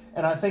told.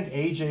 And I think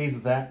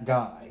AJ's that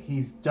guy.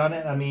 He's done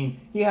it. I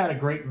mean, he had a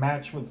great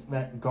match with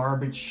that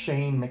garbage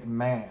Shane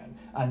McMahon.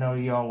 I know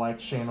y'all like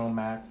Shane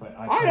O'Mac, but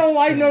I don't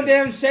like no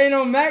damn Shane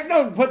O'Mac.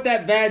 Don't put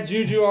that bad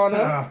juju on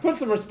us. Put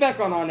some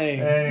respect on our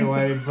name.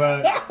 Anyway,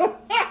 but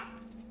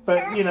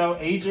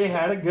AJ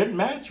had a good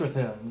match with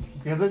him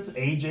because it's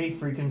AJ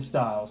freaking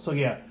Styles. So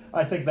yeah,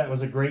 I think that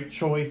was a great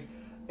choice.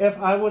 If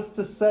I was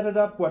to set it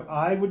up, what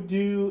I would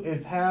do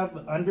is have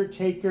the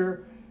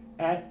Undertaker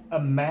at a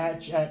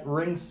match at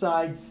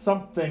ringside,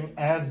 something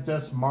as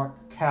does Mark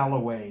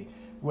Calloway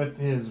with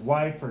his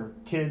wife or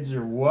kids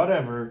or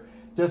whatever,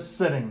 just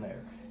sitting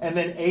there. And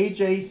then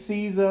AJ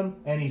sees him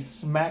and he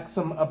smacks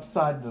him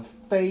upside the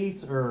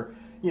face or,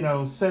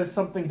 says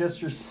something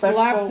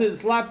disrespectful.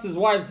 Slaps his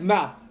wife's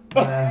mouth.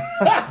 Come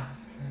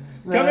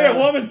here,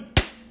 woman.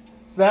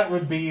 That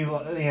would be,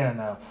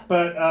 no.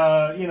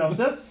 But,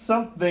 just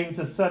something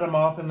to set him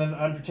off, and then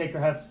Undertaker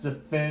has to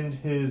defend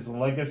his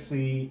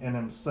legacy and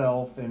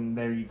himself, and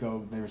there you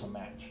go, there's a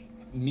match.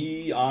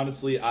 Me,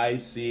 honestly, I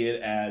see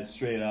it as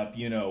straight up,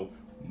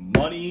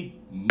 money,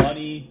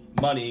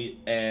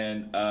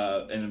 and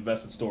an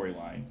invested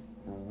storyline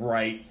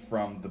right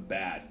from the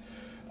bat.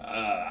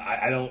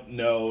 I don't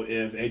know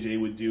if AJ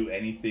would do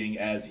anything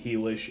as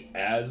heelish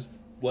as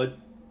what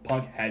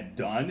Punk had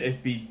done.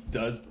 If he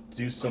does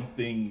do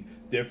something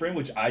different,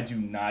 which I do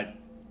not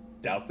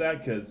doubt that,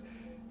 because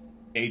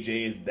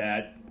AJ is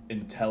that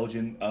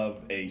intelligent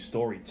of a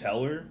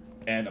storyteller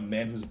and a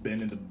man who's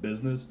been in the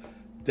business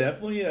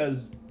definitely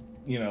as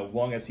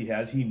long as he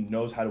has. He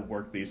knows how to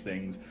work these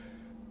things.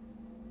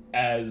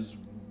 As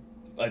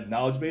a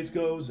knowledge base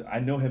goes, I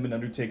know him and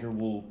Undertaker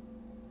will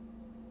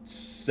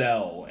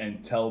sell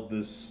and tell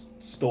this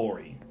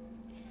story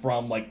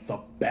from the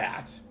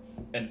bat,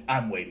 and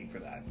I'm waiting for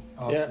that.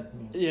 Awesome.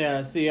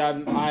 Yeah. See,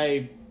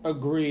 I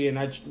agree, and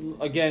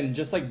again,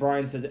 just like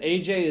Brian said,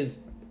 AJ is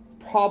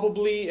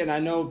probably, and I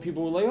know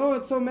people were like, "Oh,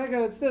 it's so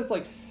mega, it's this."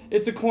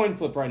 It's a coin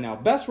flip right now.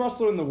 Best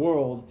wrestler in the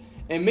world,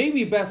 and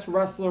maybe best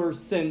wrestler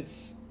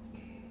since,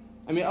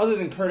 other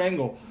than Kurt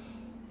Angle,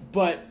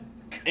 but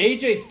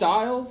AJ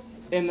Styles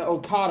and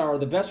Okada are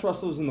the best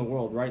wrestlers in the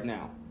world right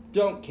now.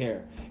 Don't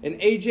care. And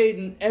AJ,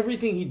 and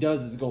everything he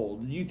does is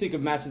gold. You think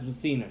of matches with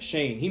Cena,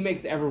 Shane. He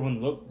makes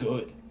everyone look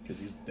good. Because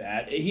he's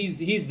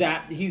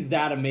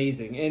that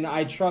amazing, and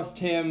I trust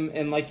him.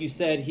 And like you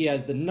said, he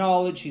has the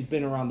knowledge. He's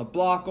been around the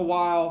block a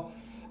while.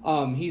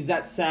 He's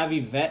that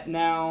savvy vet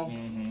now.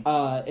 Mm-hmm.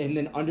 And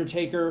then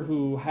Undertaker,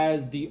 who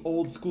has the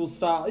old school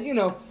style.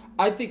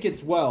 I think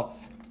it's well.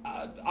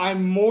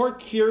 I'm more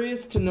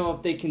curious to know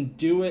if they can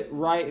do it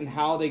right and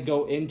how they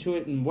go into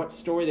it and what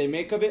story they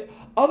make of it,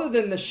 other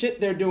than the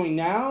shit they're doing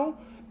now.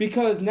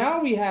 Because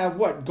now we have,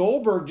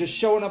 Goldberg just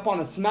showing up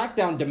on a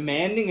SmackDown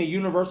demanding a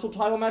Universal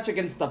title match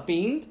against The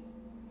Fiend?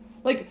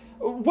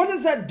 What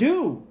does that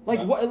do?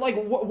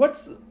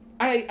 What's...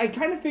 I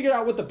kind of figured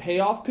out what the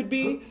payoff could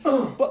be,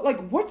 but,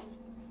 what's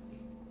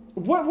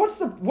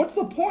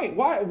the point?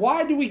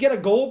 Why do we get a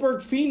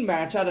Goldberg Fiend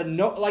match out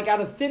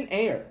of thin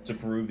air? To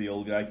prove the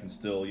old guy can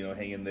still,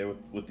 hang in there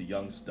with the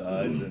young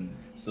studs and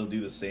still do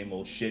the same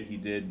old shit he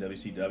did in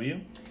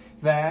WCW?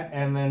 That,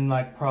 and then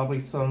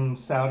probably some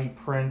Saudi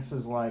prince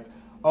is like,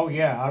 oh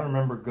yeah, I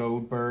remember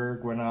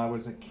Goldberg when I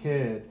was a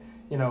kid.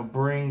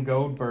 Bring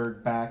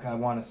Goldberg back. I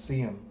want to see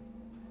him.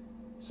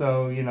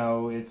 So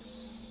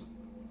it's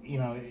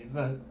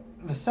the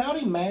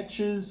Saudi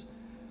matches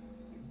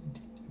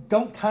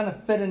don't kind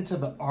of fit into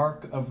the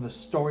arc of the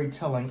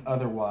storytelling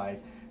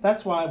otherwise.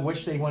 That's why I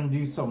wish they wouldn't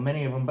do so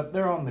many of them, but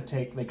they're on the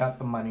take. They got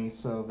the money,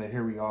 so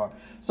here we are.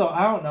 So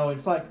I don't know.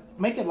 It's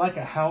make it like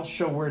a house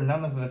show where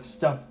none of the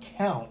stuff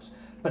counts.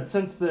 But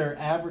since they're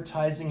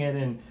advertising it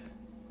and,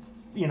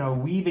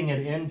 weaving it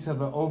into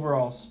the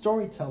overall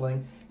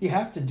storytelling, you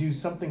have to do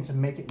something to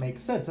make it make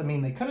sense.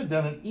 They could have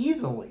done it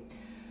easily.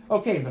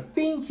 Okay, The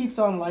Fiend keeps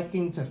on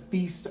liking to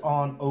feast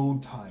on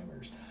old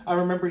timers. I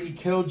remember he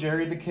killed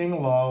Jerry the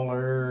King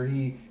Lawler.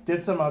 He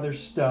did some other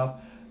stuff.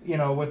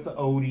 With the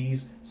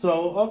Odies.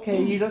 So,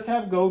 okay, you just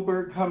have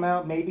Goldberg come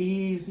out. Maybe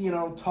he's,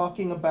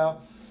 talking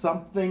about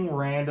something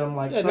random,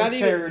 some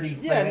charity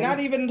thing. Yeah,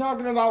 not even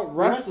talking about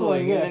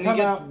wrestling. Yeah, and then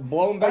he gets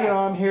blown back.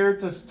 I'm here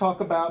to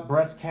talk about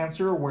breast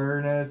cancer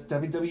awareness,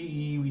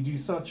 WWE. We do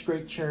such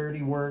great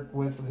charity work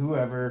with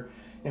whoever,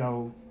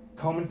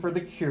 Komen for the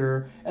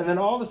Cure. And then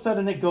all of a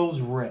sudden it goes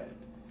red.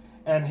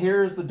 And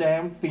here's the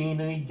damn Fiend,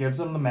 and he gives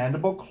him the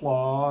mandible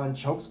claw and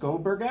chokes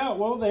Goldberg out.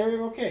 Well,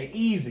 okay,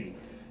 easy.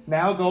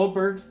 Now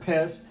Goldberg's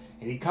pissed,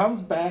 and he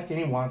comes back and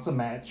he wants a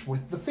match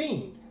with The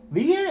Fiend.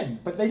 The end.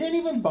 But they didn't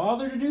even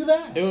bother to do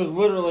that. It was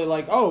literally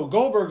like, oh,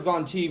 Goldberg's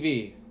on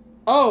TV.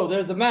 Oh,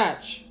 there's a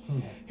match.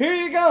 Here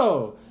you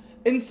go.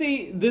 And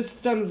see, this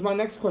stems my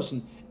next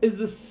question. Is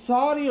the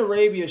Saudi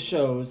Arabia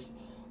shows,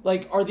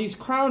 like, are these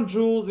crown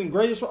jewels and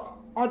greatest...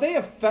 Are they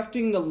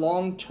affecting the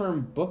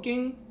long-term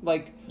booking?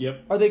 Like,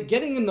 Yep. are they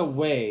getting in the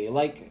way?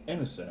 Like, In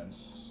a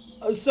sense.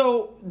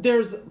 so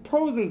there's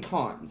pros and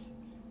cons.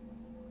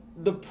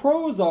 The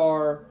pros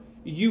are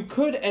you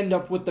could end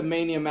up with the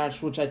Mania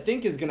match, which I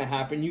think is going to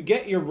happen. You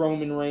get your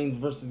Roman Reigns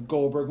versus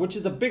Goldberg, which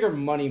is a bigger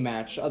money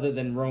match other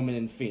than Roman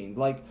and Fiend.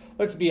 Like,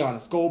 let's be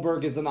honest.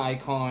 Goldberg is an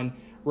icon.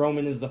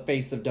 Roman is the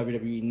face of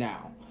WWE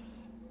now.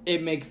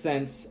 It makes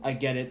sense. I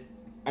get it.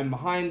 I'm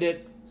behind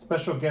it.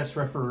 Special guest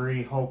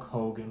referee Hulk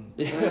Hogan.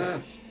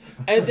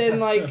 And then,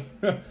 like...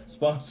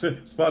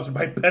 Sponsored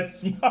by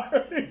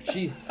PetSmart.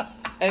 Jeez.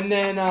 And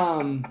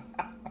then,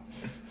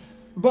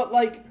 but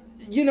like,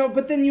 you know,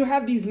 but then you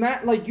have these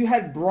like you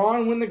had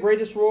Braun win the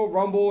Greatest Royal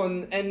Rumble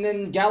and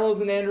then Gallows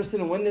and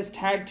Anderson win this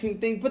tag team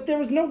thing, but there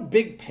was no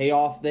big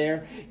payoff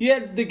there. You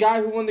had the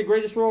guy who won the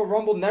Greatest Royal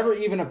Rumble never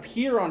even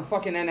appear on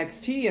fucking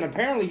NXT, and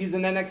apparently he's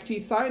an NXT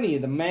signee,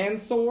 the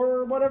Mansoor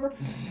or whatever.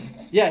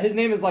 Yeah, his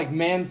name is like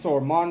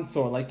Mansoor,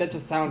 like that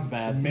just sounds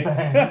bad.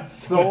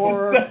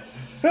 Mansoor.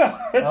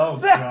 Oh,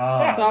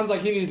 God. Sounds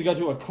like he needs to go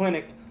to a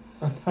clinic.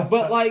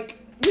 But like,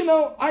 you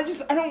know, I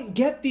don't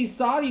get these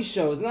Saudi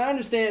shows, and I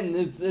understand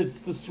it's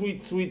the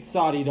sweet, sweet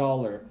Saudi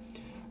dollar,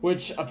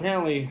 which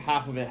apparently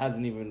half of it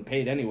hasn't even been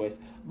paid anyways.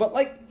 But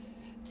like,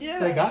 yeah,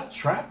 They got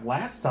trapped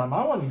last time.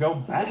 I wouldn't go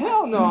back.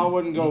 hell no, I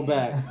wouldn't go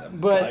back.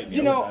 But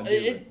you know,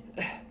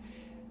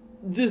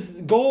 this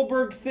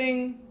Goldberg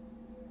thing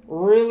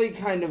really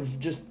kind of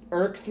just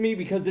irks me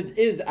because it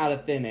is out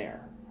of thin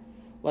air.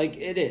 Like,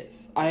 it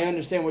is. I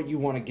understand what you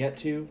want to get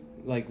to,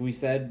 like we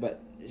said,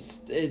 but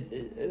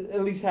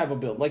at least have a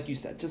build, like you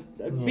said. Just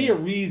be a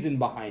reason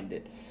behind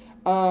it.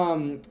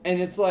 And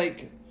it's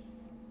like,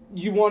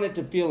 you want it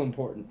to feel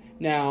important.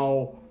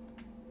 Now,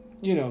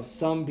 you know,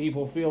 some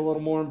people feel a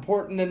little more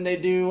important than they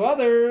do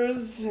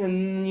others,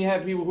 and you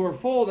have people who are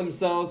full of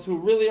themselves who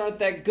really aren't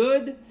that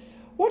good.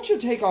 What's your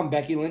take on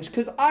Becky Lynch?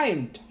 Because I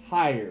am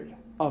tired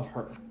of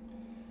her.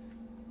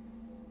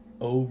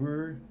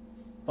 Over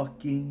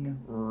fucking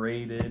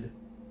rated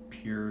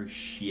pure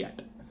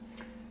shit.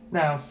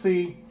 Now,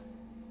 see,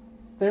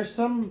 there's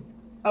some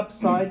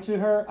upside to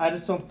her. I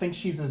just don't think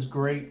she's as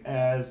great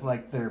as,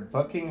 like, they're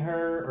booking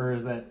her, or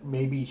that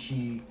maybe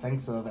she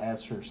thinks of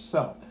as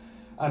herself.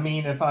 I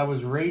mean, if I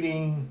was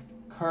rating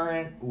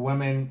current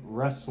women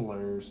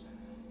wrestlers,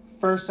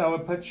 first I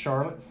would put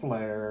Charlotte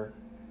Flair.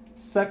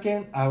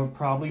 Second, I would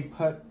probably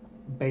put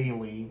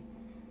Bayley,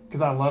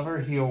 because I love her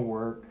heel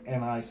work,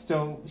 and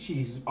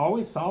she's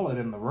always solid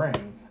in the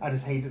ring. I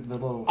just hated the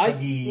little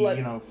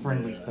huggy,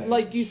 friendly thing.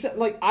 Like you said,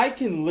 like, I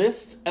can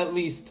list at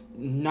least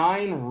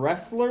 9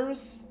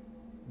 wrestlers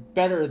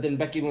better than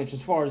Becky Lynch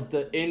as far as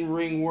the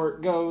in-ring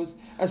work goes.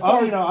 As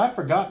far as, I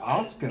forgot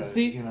Asuka.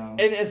 See, and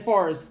as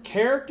far as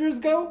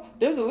characters go,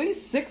 there's at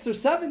least 6 or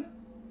 7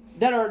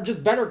 that are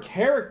just better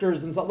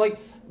characters and stuff. Like,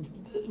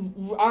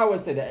 I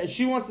always say that. If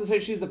she wants to say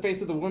she's the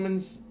face of the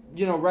women's,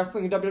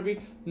 wrestling in WWE,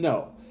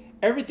 no.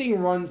 Everything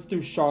runs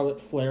through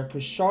Charlotte Flair,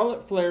 because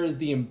Charlotte Flair is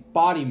the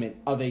embodiment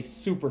of a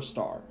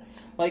superstar.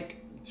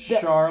 Like,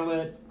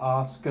 Charlotte,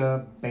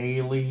 Asuka,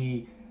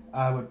 Bayley.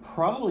 I would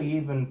probably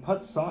even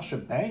put Sasha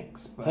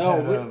Banks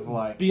ahead of,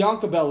 like,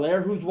 Bianca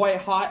Belair, who's white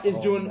hot, is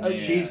doing.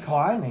 She's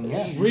climbing.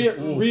 Yeah,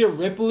 Rhea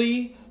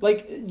Ripley.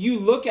 Like, you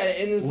look at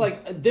it and it's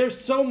like there's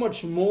so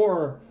much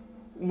more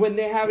when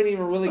they haven't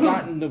even really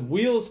gotten the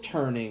wheels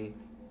turning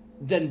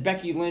than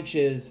Becky Lynch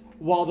is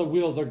while the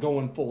wheels are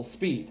going full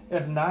speed.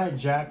 If Nia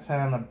Jax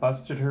hadn't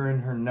busted her in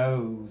her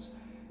nose,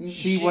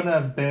 she wouldn't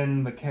have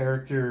been the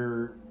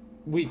character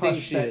we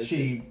think she that is.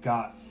 she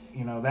got.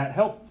 That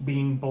helped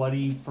being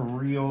bloody for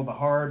real the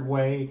hard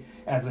way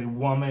as a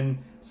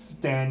woman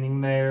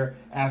standing there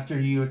after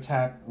you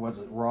attacked, was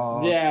it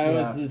Raw? Yeah, it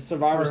was the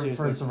Survivor Series.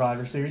 For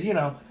Survivor Series,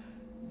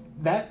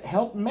 that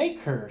helped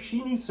make her.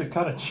 She needs to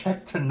cut a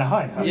check to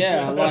Nia.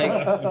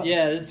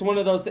 Yeah, it's one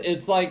of those,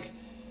 it's like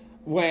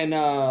when,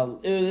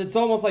 it's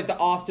almost like the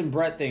Austin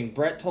Brett thing.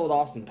 Brett told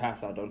Austin,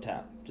 pass out, don't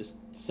tap. Just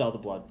sell the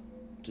blood.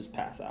 Just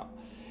pass out.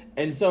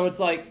 And so it's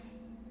like,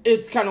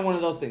 it's kind of one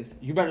of those things.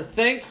 You better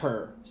thank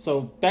her.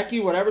 So, Becky,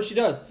 whatever she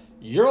does,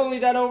 you're only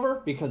that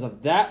over because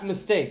of that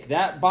mistake,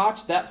 that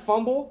botch, that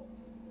fumble.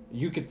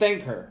 You could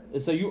thank her.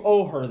 So, you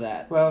owe her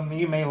that. Well,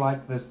 you may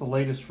like this. The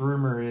latest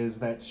rumor is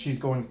that she's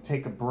going to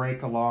take a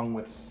break along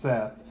with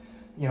Seth,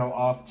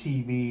 off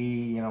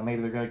TV.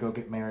 Maybe they're going to go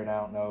get married. I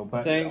don't know.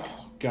 But thank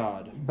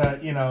God. But,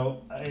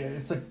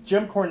 it's a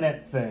Jim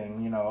Cornette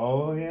thing.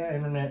 Oh, yeah,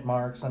 internet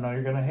marks. I know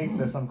you're going to hate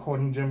this. I'm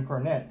quoting Jim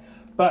Cornette.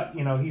 But,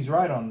 he's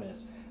right on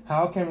this.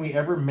 How can we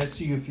ever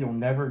miss you if you'll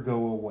never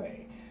go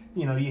away?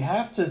 You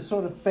have to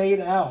sort of fade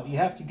out. You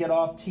have to get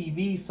off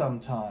TV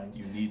sometimes.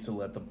 You need to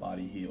let the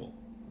body heal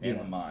in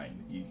the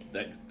mind.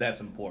 That's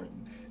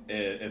important.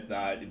 If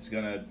not, it's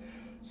going to,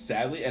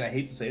 sadly, and I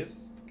hate to say this,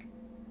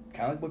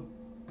 kind of like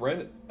what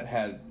Brett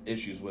had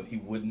issues with. He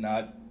would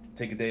not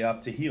take a day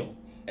off to heal,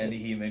 and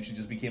he eventually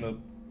just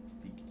became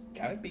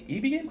he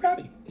became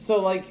crabby.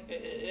 So like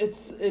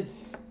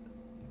it's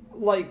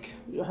like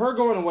her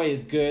going away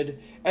is good,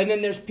 and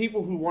then there's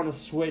people who want to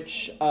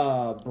switch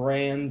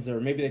brands,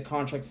 or maybe their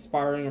contract's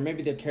expiring, or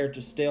maybe their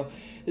character's stale.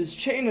 Is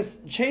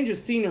change of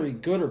scenery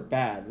good or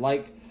bad?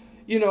 Like,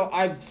 you know,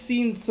 I've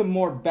seen some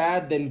more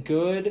bad than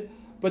good,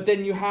 but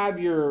then you have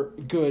your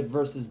good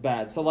versus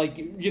bad. So like,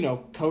 you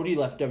know, Cody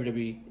left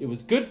WWE, it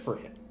was good for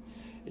him.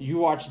 You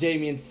watch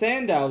Damian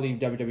Sandow leave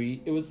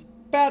WWE, it was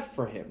bad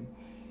for him.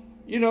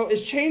 You know,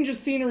 is change of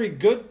scenery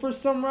good for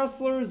some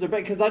wrestlers?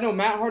 Because I know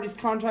Matt Hardy's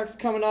contract's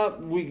coming up.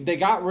 They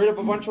got rid of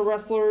a bunch of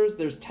wrestlers.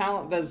 There's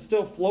talent that's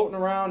still floating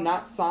around,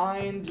 not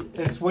signed.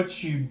 It's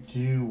what you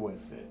do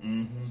with it.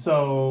 Mm-hmm.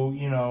 So,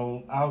 you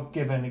know, I'll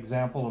give an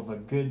example of a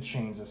good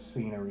change of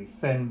scenery.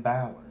 Finn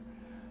Balor.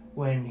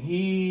 When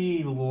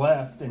he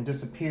left and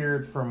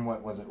disappeared from,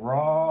 what was it,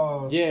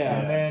 Raw? Yeah.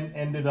 And then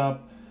ended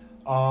up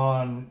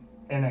on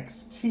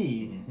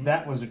NXT, Mm-hmm.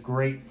 that was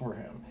great for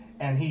him.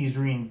 And he's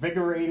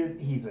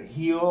reinvigorated. He's a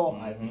heel.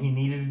 Mm-hmm. He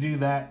needed to do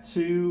that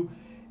too.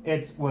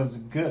 It was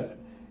good.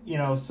 You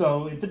know,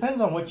 so it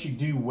depends on what you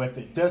do with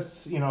it.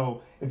 Just, you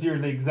know, if you're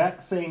the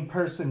exact same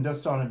person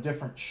just on a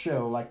different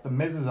show, like The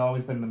Miz has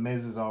always been The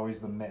Miz is always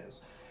The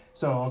Miz.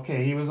 So,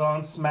 okay, he was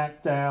on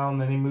SmackDown,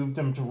 then he moved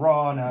him to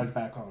Raw, now he's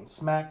back on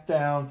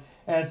SmackDown.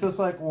 And it's just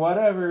like,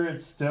 whatever,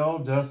 it's still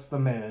just The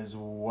Miz,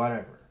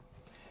 whatever.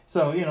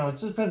 So, you know, it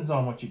just depends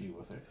on what you do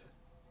with it.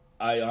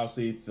 I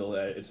honestly feel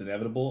that it's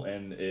inevitable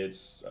and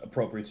it's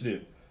appropriate to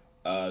do.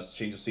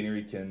 Change of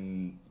scenery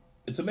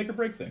it's a make or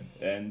break thing.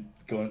 And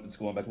it's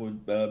going back to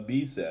what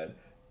B said.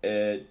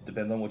 It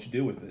depends on what you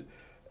do with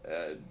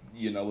it.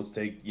 You know, let's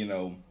take, you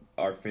know,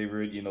 our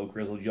favorite, you know,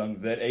 grizzled young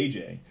vet,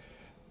 AJ.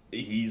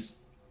 He's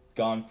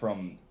gone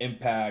from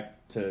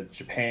Impact to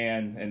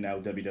Japan and now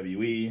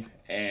WWE,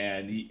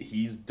 and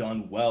he's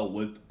done well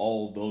with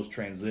all those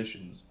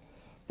transitions.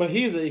 But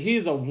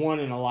he's a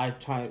one in a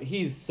lifetime.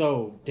 He's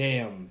so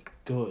damn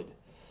good.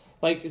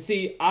 Like,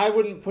 see, I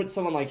wouldn't put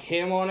someone like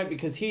him on it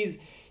because he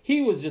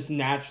was just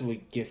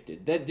naturally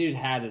gifted. That dude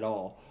had it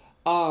all.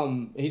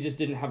 He just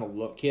didn't have a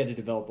look. He had to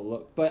develop a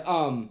look. But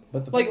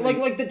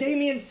like the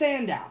Damian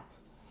Sandow,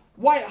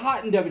 white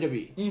hot in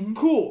WWE, Mm-hmm.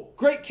 cool,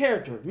 great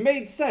character,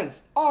 made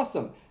sense,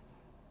 awesome.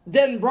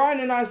 Then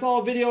Brian and I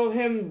saw a video of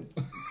him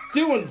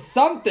doing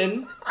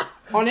something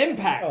on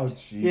Impact. Oh,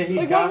 jeez. Yeah, he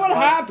like got, what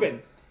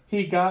happened?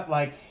 He got,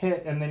 like,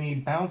 hit, and then he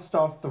bounced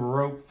off the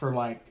rope for,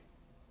 like,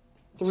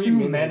 3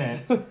 2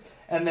 minutes. minutes,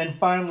 and then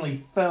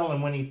finally fell,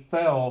 and when he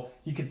fell,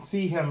 you could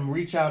see him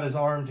reach out his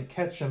arm to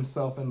catch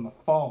himself in the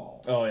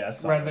fall. Oh, yeah. I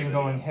saw rather that than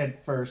video. going head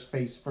first,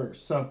 face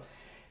first. So,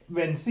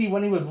 and see,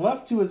 when he was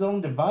left to his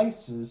own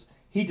devices,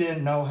 he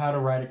didn't know how to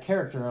write a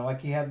character.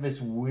 Like, he had this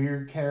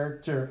weird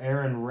character,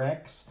 Aaron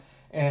Rex,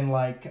 and,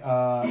 like,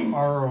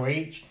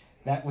 ROH.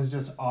 That was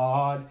just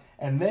odd.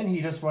 And then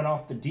he just went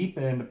off the deep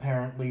end,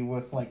 apparently,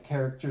 with, like,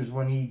 characters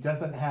when he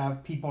doesn't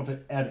have people to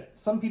edit.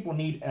 Some people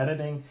need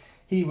editing.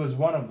 He was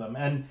one of them.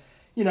 And,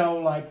 you know,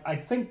 like, I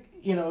think,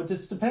 you know, it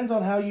just depends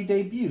on how you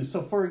debut.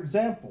 So, for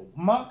example,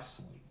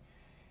 Moxley.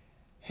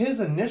 His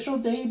initial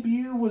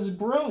debut was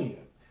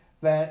brilliant.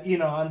 That, you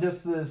know, I'm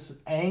just this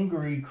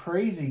angry,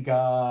 crazy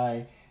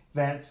guy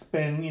that's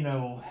been, you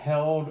know,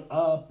 held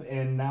up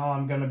and now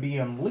I'm going to be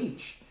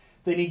unleashed.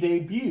 Then he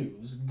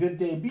debuts. Good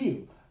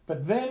debut.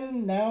 But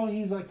then now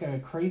he's like a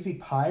crazy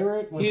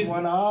pirate with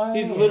one eye.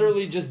 He's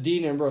literally just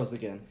Dean Ambrose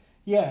again.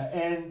 Yeah,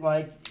 and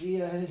like,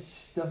 yeah,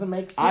 it doesn't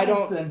make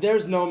sense.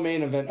 There's no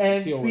main event.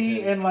 And feel see,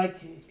 with him. and like,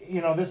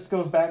 you know, this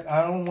goes back.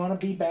 I don't want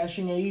to be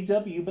bashing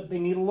AEW, but they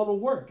need a little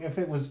work. If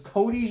it was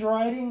Cody's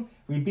writing,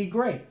 we'd be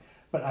great.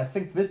 But I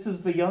think this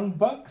is the Young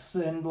Bucks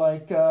and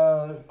like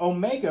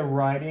Omega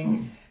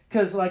writing.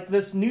 Because, like,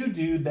 this new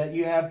dude that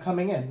you have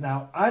coming in.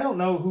 Now, I don't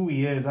know who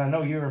he is. I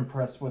know you're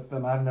impressed with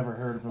him. I've never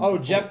heard of him before.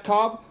 Jeff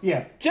Cobb?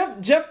 Yeah.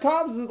 Jeff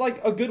Cobb's is,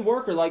 like, a good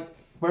worker. Like,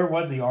 where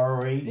was he?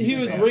 ROH? he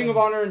was Ring of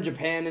Honor in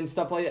Japan and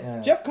stuff like that.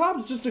 Yeah. Jeff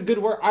Cobb's just a good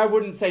worker. I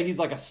wouldn't say he's,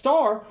 like, a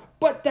star,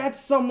 but that's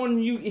someone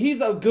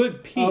he's a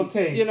good piece.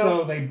 Okay, you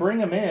know? so they bring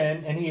him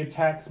in, and he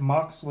attacks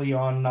Moxley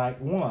on night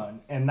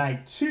 1. And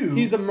night 2,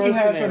 he's a he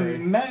has mercenary. a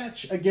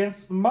match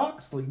against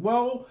Moxley.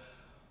 Well,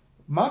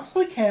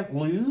 Moxley can't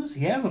lose.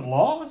 He hasn't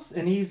lost,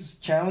 and he's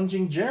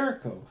challenging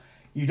Jericho.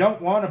 You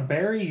don't want to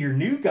bury your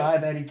new guy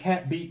that he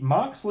can't beat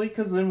Moxley,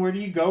 because then where do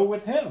you go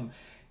with him?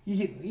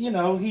 You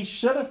know, he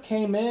should have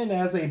came in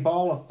as a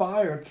ball of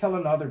fire,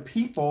 killing other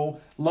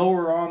people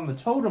lower on the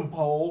totem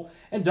pole,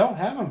 and don't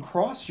have him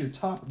cross your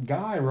top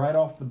guy right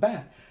off the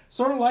bat.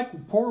 Sort of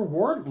like poor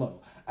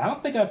Wardlow. I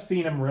don't think I've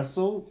seen him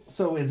wrestle.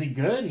 So is he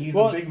good? He's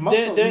a big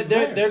muscle.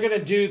 They're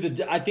gonna do the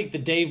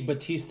Dave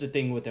Bautista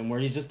thing with him,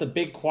 where he's just a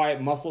big quiet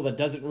muscle that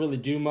doesn't really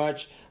do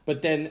much,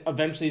 but then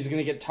eventually he's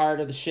gonna get tired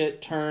of the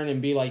shit, turn and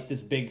be like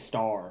this big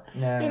star.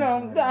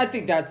 I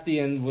think that's the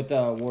end with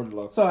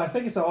Wardlow. So I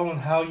think it's all on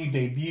how you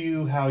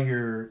debut, how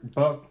you're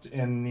booked,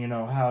 and you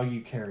know how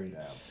you carry it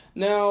out.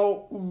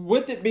 Now,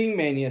 with it being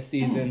Mania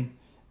season,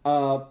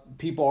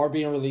 People are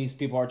being released,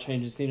 people are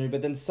changing scenery,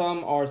 but then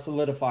some are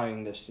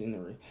solidifying their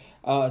scenery.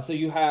 So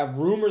you have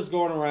rumors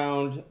going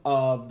around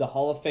of the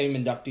Hall of Fame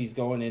inductees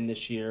going in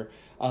this year.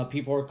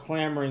 People are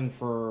clamoring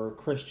for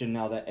Christian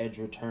now that Edge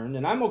returned,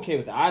 and I'm okay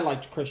with that. I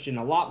liked Christian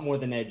a lot more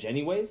than Edge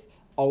anyways.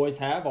 Always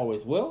have,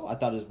 always will. I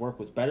thought his work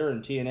was better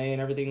in TNA and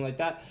everything like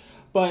that.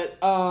 But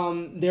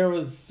there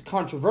was a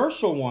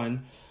controversial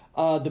one,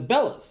 the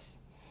Bellas.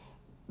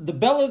 The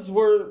Bellas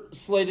were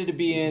slated to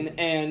be in,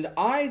 and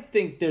I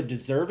think they're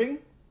deserving.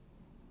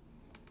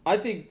 I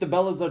think the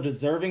Bellas are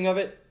deserving of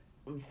it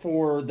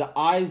for the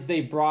eyes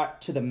they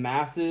brought to the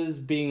masses,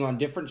 being on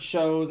different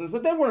shows and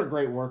stuff. They weren't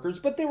great workers,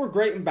 but they were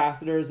great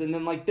ambassadors. And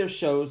then, like, their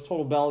shows,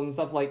 Total Bellas and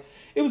stuff, like,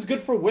 it was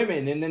good for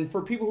women. And then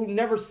for people who've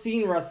never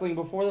seen wrestling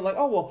before, they're like,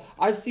 oh, well,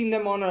 I've seen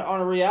them on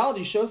a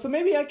reality show, so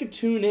maybe I could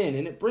tune in.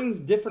 And it brings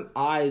different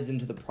eyes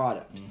into the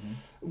product. Mm-hmm.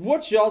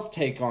 What's y'all's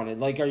take on it?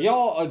 Like, are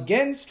y'all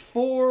against,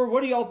 for?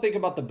 What do y'all think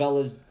about the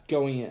Bellas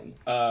going in?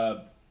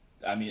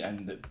 I mean, I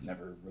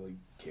never really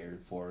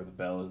cared for the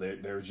Bellas.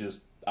 They were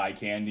just eye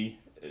candy.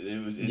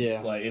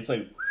 It's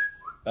like,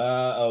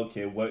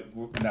 okay, what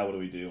do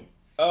we do?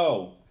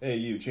 Oh, hey,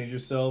 you change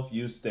yourself,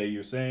 you stay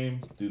your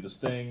same, do this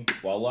thing,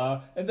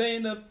 voila, and they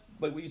end up,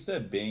 like what you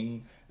said,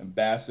 being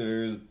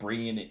ambassadors,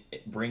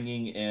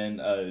 bringing in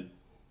a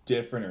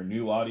different or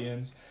new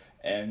audience,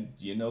 and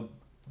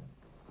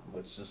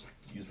let's just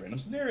use random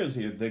scenarios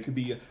here. There could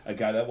be a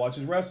guy that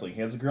watches wrestling.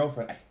 He has a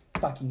girlfriend. I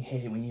fucking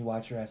hate it when you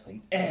watch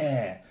wrestling.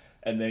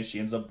 And then she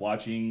ends up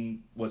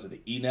watching, was it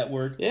the E!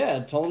 Network?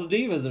 Yeah, Total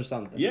Divas or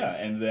something. Yeah,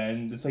 and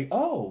then it's like,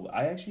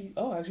 I actually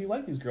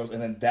like these girls.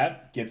 And then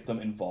that gets them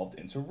involved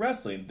into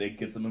wrestling. That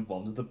gets them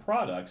involved into the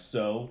product.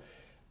 So,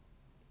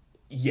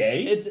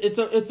 yay.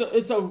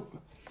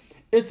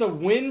 It's a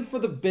win for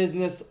the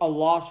business, a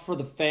loss for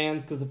the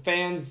fans, because the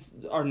fans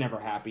are never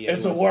happy.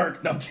 It's a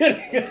work. No, I'm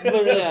kidding.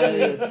 Yeah,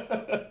 it is.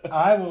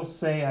 I will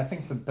say I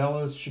think the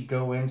Bellas should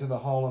go into the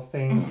Hall of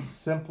Fame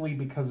simply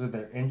because of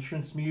their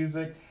entrance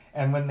music.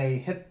 And when they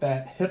hit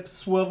that hip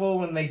swivel,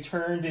 when they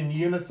turned in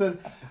unison,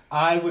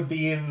 I would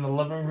be in the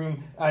living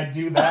room. I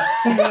do that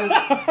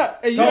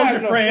too.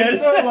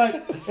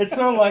 It's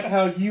sort of like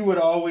how you would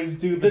always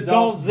do the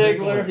Dolph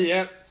Ziggler.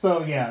 Yep.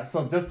 So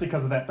just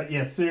because of that. But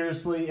yeah,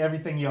 seriously,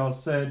 everything y'all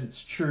said,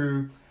 it's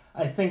true.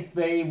 I think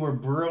they were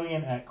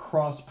brilliant at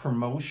cross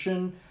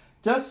promotion.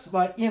 Just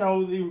like,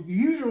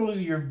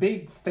 usually your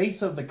big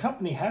face of the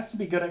company has to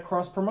be good at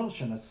cross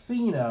promotion. A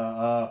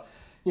Cena,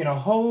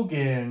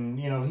 Hogan,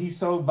 he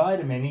sold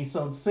vitamin, he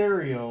sold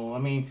cereal. I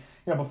mean,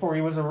 before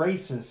he was a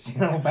racist,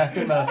 back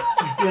in the,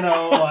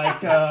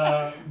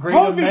 Great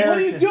Hogan, American. what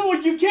are you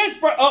doing? You can't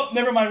spread. Oh,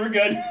 never mind, we're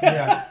good.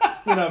 Yeah,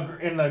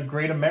 in the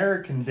Great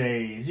American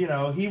days,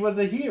 he was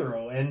a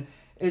hero. And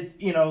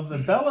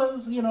the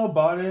Bellas,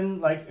 bought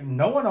in, like,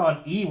 no one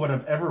on E! would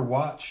have ever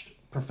watched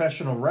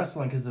professional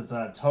wrestling because it's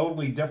a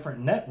totally different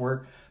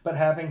network. But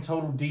having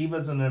Total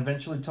Divas and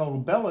eventually Total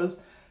Bellas,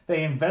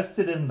 they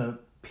invested in the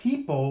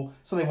people,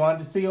 so they wanted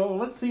to see,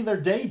 let's see their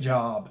day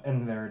job,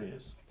 and there it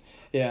is.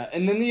 Yeah,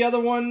 and then the other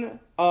one,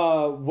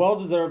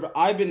 well-deserved.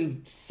 I've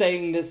been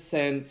saying this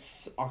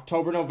since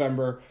October,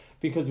 November,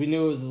 because we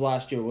knew it was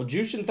last year. Well,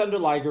 Jushin Thunder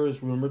Liger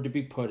is rumored to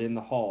be put in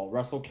the Hall.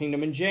 Wrestle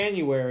Kingdom in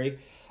January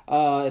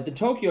at the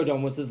Tokyo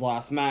Dome was his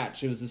last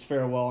match. It was his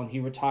farewell, and he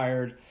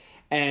retired.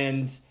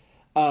 And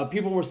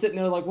people were sitting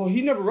there like, well,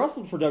 he never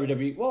wrestled for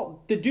WWE.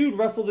 Well, the dude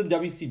wrestled in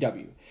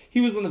WCW.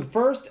 He was in the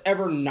first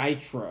ever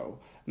Nitro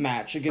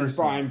match against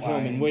Brian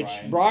Pillman,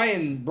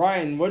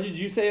 Brian, what did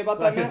you say about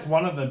that match? It's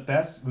one of the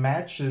best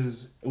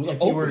matches. It was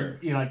if you were,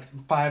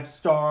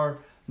 5-star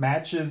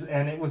matches,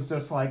 and it was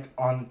just like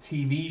on a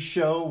TV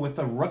show with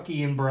a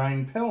rookie and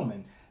Brian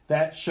Pillman.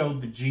 That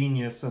showed the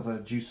genius of a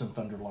Jushin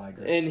Thunder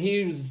Liger. And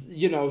he's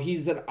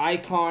an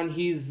icon.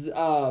 He's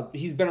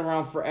been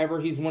around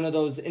forever. He's one of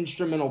those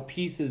instrumental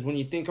pieces when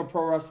you think of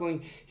pro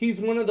wrestling. He's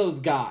one of those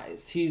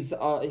guys. He's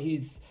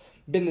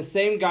been the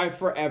same guy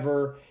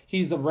forever.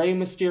 He's the Rey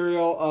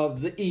Mysterio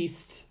of the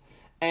East.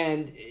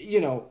 And,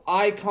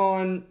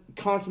 icon,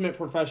 consummate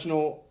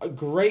professional,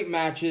 great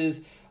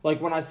matches.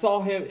 Like, when I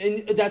saw him,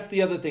 and that's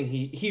the other thing,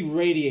 he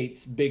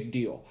radiates big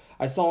deal.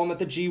 I saw him at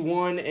the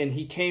G1, and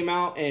he came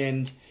out,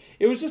 and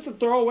it was just a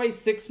throwaway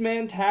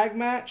 6-man tag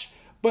match.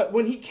 But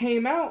when he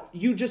came out,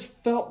 you just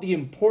felt the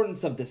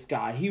importance of this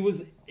guy. He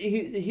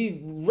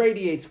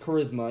radiates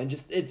charisma, and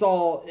just it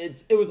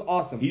was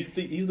awesome. He's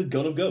the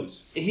goat of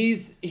goats.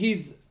 He's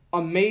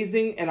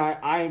amazing, and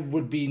I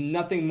would be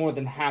nothing more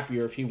than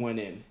happier if he went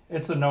in.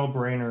 It's a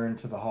no-brainer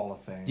into the Hall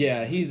of Fame.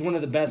 Yeah, he's one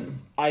of the best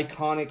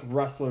iconic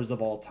wrestlers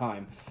of all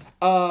time.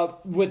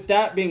 With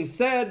that being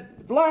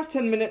said, the last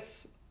 10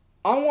 minutes,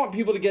 I want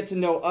people to get to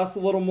know us a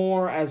little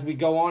more as we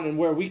go on and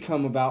where we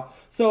come about.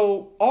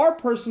 So our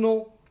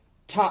personal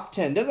top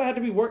 10 doesn't have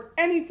to be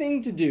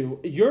anything to do.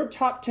 Your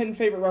top 10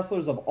 favorite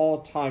wrestlers of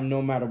all time,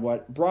 no matter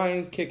what.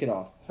 Brian, kick it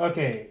off.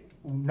 Okay.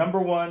 Number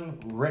 1,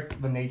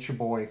 Rick the Nature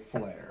Boy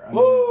Flair.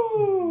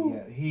 Woo!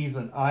 Yeah, he's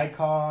an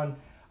icon.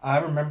 I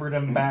remembered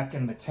him back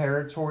in the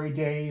Territory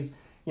days.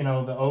 you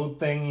know, the old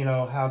thing, you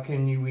know, how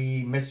can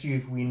we miss you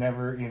if you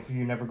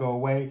never go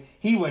away?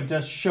 He would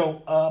just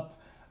show up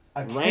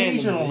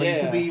occasionally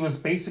because he was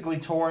basically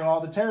touring all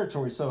the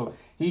territory. So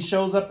he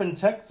shows up in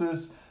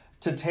Texas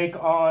to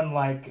take on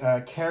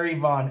like Kerry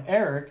Von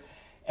Erich,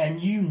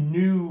 and you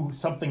knew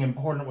something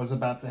important was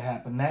about to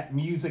happen. That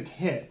music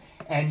hit,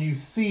 and you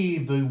see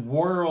the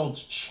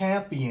world's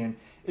champion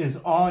is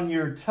on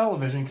your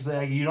television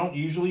because you don't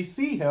usually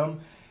see him.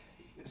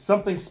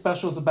 Something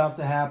special is about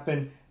to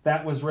happen.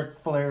 That was Ric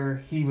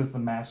Flair. He was the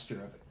master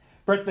of it.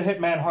 Bret the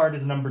Hitman Hart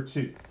is number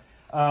 2.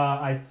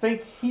 I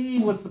think he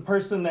was the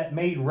person that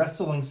made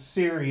wrestling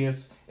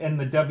serious in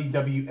the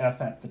WWF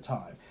at the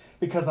time.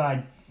 Because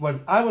I was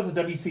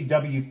a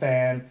WCW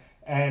fan,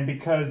 and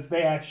because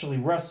they actually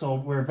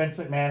wrestled where Vince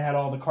McMahon had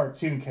all the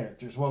cartoon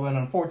characters. Well, then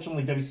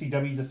unfortunately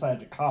WCW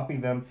decided to copy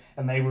them,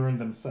 and they ruined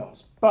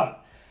themselves.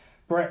 But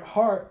Bret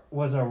Hart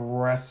was a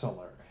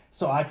wrestler,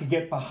 so I could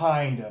get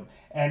behind him.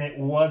 And it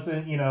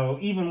wasn't, you know,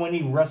 even when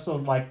he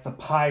wrestled like the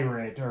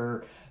Pirate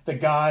or the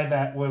guy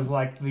that was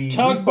like the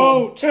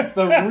Tugboat,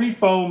 the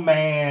Repo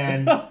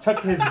Man,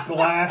 took his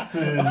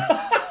glasses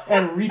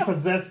and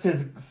repossessed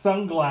his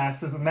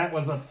sunglasses, and that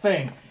was a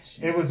thing.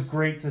 It was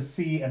great to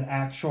see an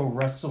actual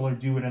wrestler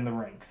do it in the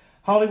ring.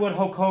 Hollywood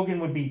Hulk Hogan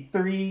would be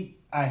 3.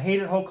 I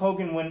hated Hulk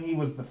Hogan when he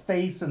was the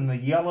face and the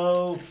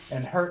yellow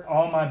and hurt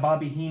all my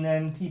Bobby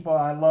Heenan people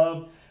I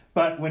loved.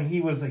 But when he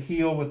was a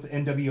heel with the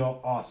NWO,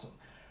 awesome.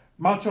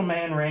 Macho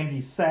Man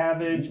Randy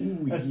Savage.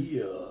 Ooh,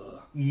 yeah.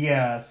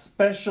 Yeah,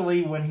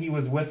 especially when he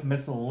was with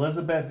Miss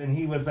Elizabeth and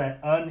he was that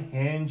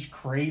unhinged,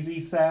 crazy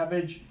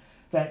Savage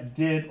that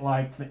did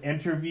like the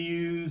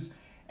interviews,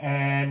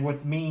 and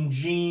with Mean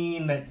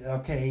Gene that,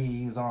 okay,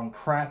 he was on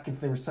crack if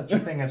there was such a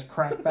thing as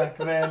crack back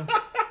then.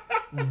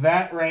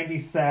 That Randy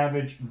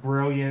Savage,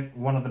 brilliant,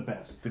 one of the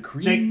best. The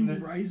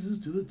cream rises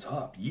to the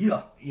top.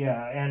 Yeah.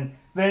 Yeah, and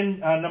then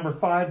number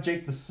 5,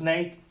 Jake the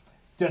Snake,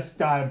 just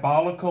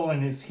diabolical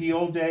in his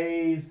heel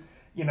days.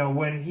 You know,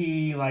 when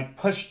he like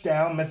pushed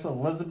down Miss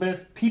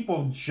Elizabeth,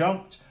 people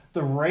jumped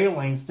the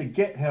railings to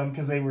get him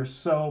because they were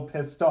so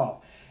pissed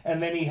off.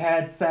 And then he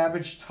had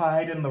Savage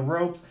tied in the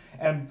ropes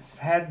and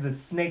had the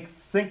Snake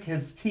sink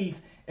his teeth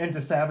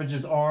into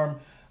Savage's arm.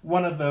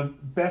 One of the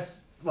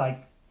best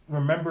like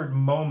remembered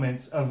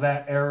moments of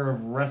that era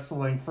of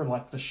wrestling for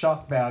like the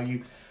shock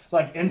value.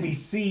 Like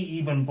NBC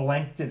even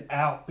blanked it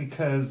out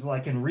because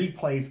like in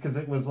replays, because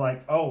it was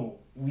like, oh,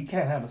 we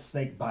can't have a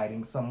snake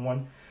biting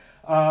someone.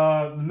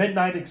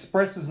 Midnight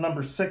Express is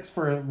number 6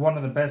 for one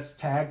of the best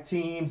tag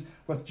teams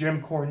with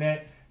Jim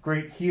Cornette.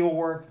 Great heel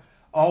work.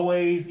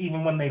 Always,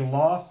 even when they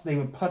lost, they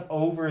would put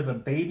over the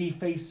baby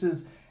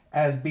faces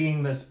as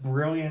being this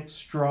brilliant,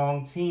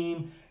 strong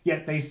team.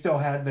 Yet they still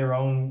had their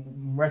own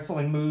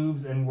wrestling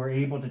moves and were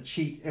able to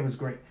cheat. It was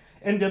great.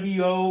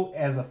 NWO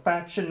as a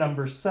faction,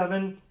 number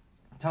 7,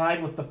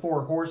 tied with the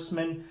Four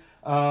Horsemen,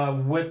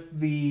 with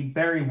the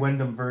Barry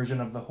Windham version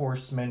of the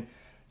Horsemen.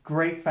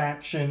 Great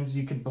factions.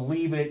 You could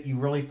believe it. You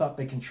really thought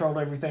they controlled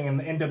everything. And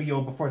the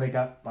NWO before they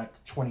got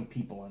like 20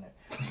 people in it.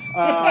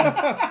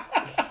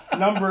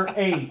 Number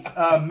 8,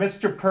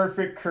 Mr.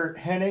 Perfect, Kurt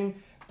Hennig.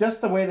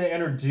 Just the way they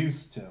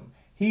introduced him.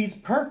 He's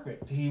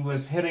perfect. He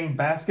was hitting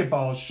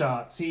basketball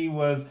shots. He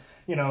was,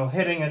 you know,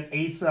 hitting an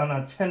ace on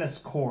a tennis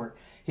court.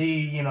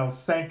 He, you know,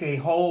 sank a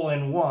hole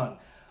in one.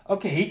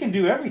 Okay, he can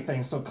do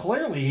everything. So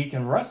clearly he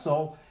can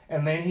wrestle.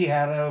 And then he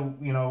had a,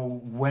 you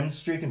know, win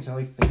streak until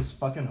he faced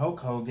fucking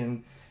Hulk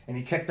Hogan. And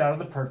he kicked out of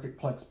the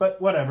Perfect Plex.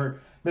 But whatever.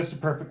 Mr.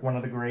 Perfect, one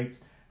of the greats.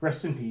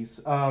 Rest in peace.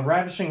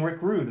 Ravishing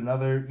Rick Rude,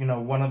 another, you know,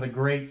 one of the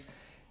greats.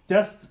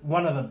 Just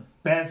one of the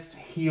best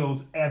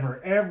heels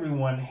ever.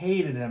 Everyone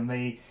hated him.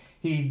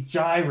 He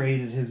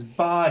gyrated his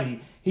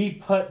body. He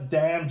put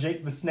damn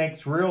Jake the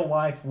Snake's real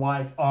life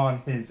wife on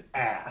his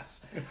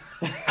ass.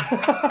 You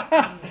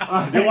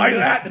like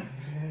that?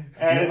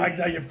 You like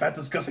that, you fat,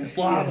 disgusting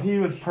slob? Yeah, he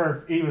was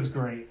perfect. He was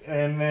great.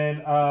 And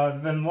then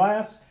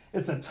last,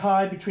 it's a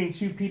tie between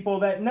 2 people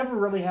that never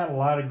really had a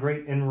lot of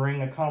great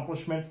in-ring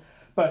accomplishments.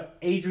 But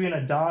Adrian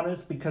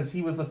Adonis, because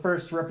he was the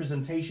first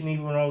representation,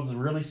 even though it was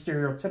really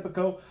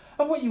stereotypical,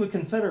 of what you would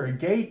consider a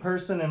gay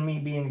person, and me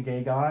being a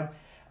gay guy.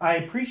 I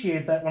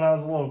appreciate that when I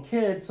was a little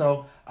kid,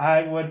 so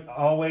I would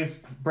always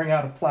bring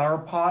out a flower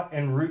pot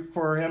and root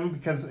for him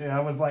because I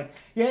was like,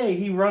 yay,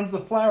 he runs the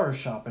flower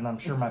shop. And I'm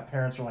sure my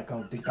parents were like,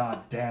 oh,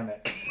 God damn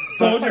it.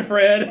 Told you,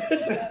 Fred.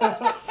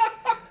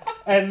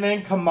 And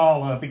then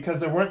Kamala, because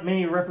there weren't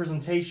many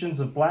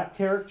representations of black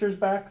characters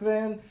back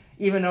then.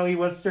 Even though he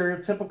was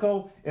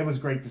stereotypical, it was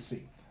great to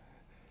see.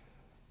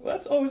 Well,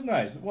 that's always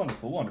nice.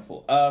 Wonderful,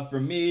 wonderful. For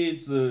me,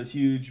 it's a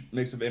huge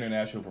mix of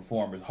international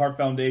performers. Hart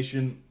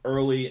Foundation,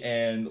 early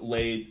and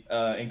late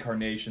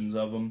incarnations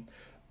of them.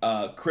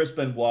 Chris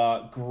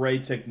Benoit,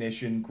 great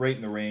technician, great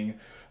in the ring.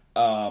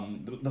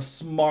 The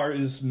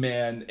smartest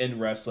man in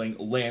wrestling,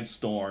 Lance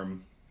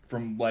Storm,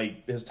 from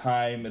like his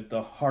time at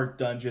the Hart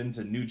Dungeon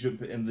to New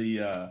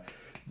Japan.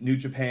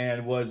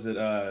 Was it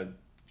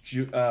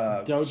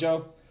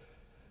Dojo?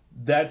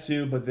 That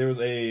too, but there was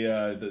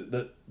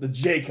a the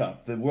J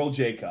Cup, the World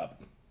J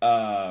Cup.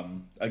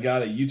 a guy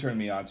that you turned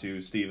me on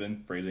to,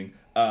 Steven, phrasing,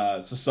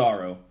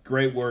 Cesaro.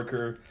 Great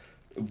worker,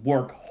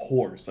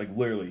 workhorse, like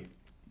literally.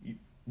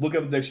 Look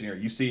up the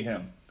dictionary, you see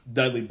him.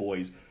 Dudley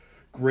Boys.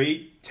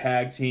 Great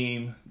tag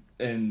team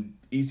in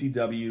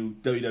ECW,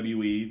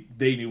 WWE.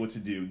 They knew what to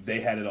do.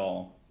 They had it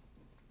all.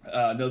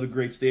 Another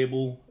great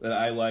stable that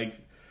I like,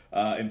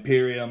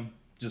 Imperium.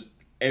 Just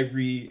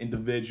every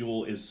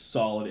individual is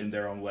solid in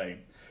their own way.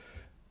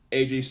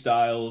 AJ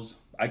Styles,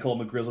 I call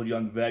him a grizzled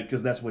young vet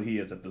because that's what he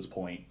is at this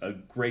point. A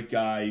great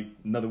guy,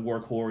 another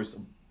workhorse,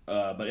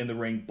 but in the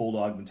ring,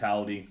 bulldog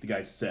mentality. The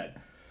guy's set.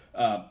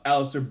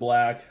 Aleister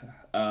Black,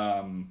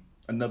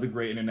 another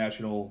great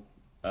international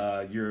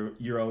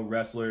Euro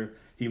wrestler.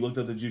 He looked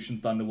up to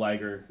Jushin Thunder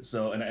Liger,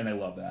 and I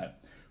love that.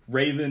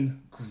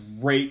 Raven,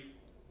 great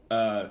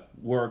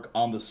work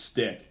on the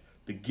stick.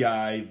 The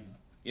guy,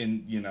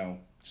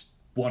 just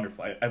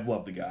wonderful. I've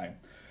loved the guy.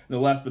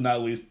 And last but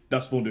not least,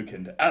 Das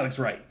Wunderkind, Alex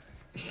Wright.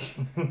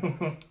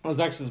 I was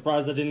actually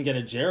surprised I didn't get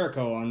a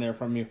Jericho on there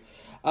from you.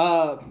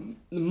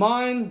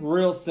 Mine,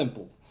 real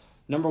simple.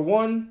 Number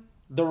 1,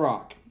 The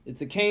Rock. It's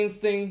a Kane's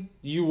thing.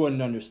 You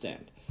wouldn't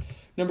understand.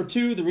 Number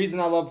 2, the reason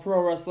I love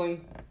pro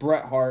wrestling,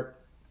 Bret Hart.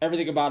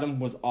 Everything about him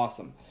was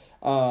awesome.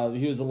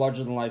 He was a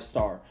larger-than-life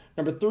star.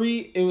 Number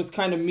 3, it was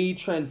kind of me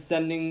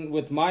transcending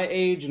with my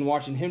age and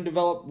watching him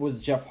develop, was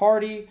Jeff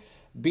Hardy,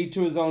 beat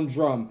to his own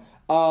drum.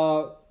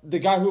 The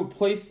guy who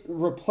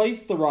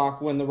replaced The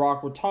Rock when The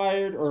Rock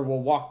retired or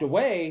walked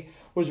away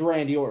was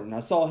Randy Orton. I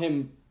saw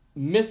him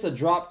miss a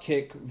drop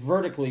kick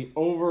vertically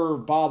over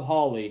Bob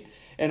Holly,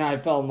 and I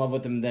fell in love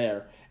with him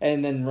there.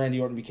 And then Randy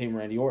Orton became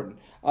Randy Orton.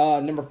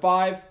 Number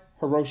 5,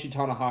 Hiroshi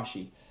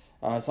Tanahashi.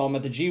 I saw him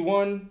at the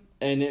G1,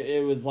 and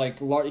it was like,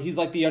 he's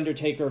like the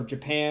Undertaker of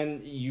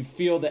Japan. You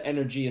feel the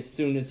energy as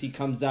soon as he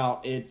comes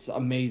out. It's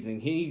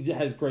amazing. He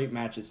has great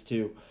matches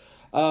too.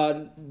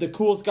 The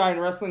coolest guy in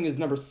wrestling is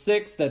number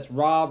 6. That's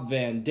Rob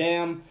Van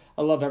Dam.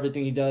 I love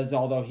everything he does,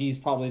 although he's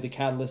probably the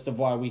catalyst of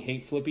why we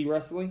hate flippy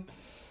wrestling.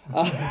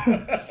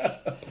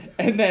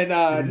 And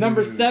then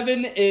number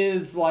 7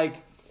 is like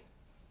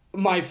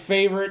my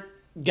favorite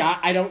guy.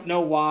 I don't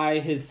know why.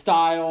 His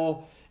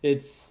style,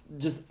 it's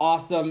just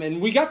awesome.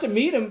 And we got to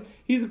meet him.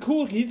 He's a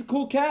cool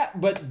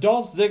cat. But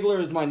Dolph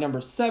Ziggler is my number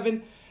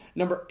 7.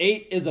 Number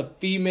 8 is a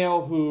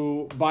female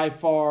who, by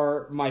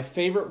far, my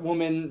favorite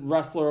woman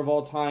wrestler of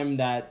all time,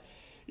 that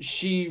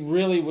she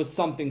really was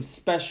something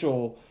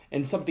special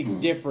and something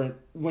different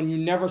when you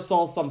never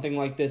saw something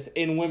like this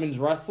in women's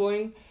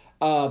wrestling.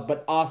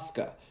 But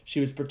Asuka,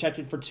 she was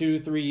protected for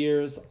 2-3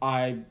 years.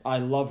 I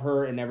love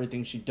her and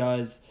everything she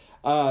does.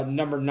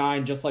 Number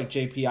 9, just like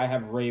JP, I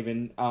have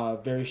Raven,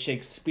 very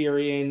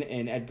Shakespearean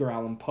and Edgar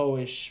Allan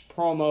Poe-ish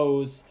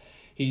promos.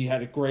 He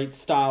had a great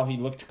style. He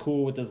looked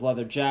cool with his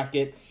leather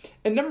jacket.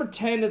 And number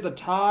 10 is a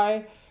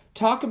tie.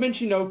 Taka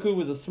Michinoku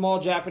was a small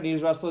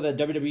Japanese wrestler that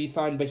WWE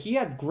signed, but he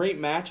had great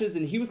matches,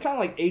 and he was kind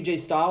of like AJ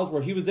Styles,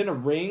 where he was in a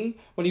ring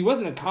when he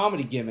wasn't a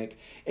comedy gimmick,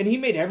 and he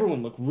made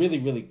everyone look really,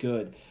 really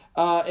good.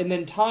 And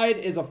then tied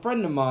is a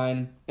friend of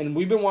mine, and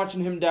we've been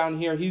watching him down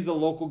here. He's a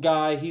local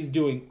guy. He's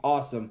doing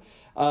awesome.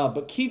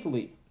 But Keith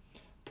Lee,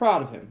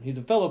 proud of him. He's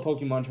a fellow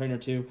Pokemon trainer,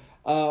 too.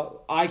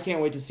 I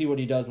can't wait to see what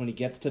he does when he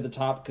gets to the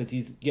top, because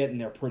he's getting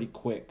there pretty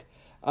quick.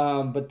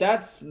 But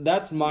that's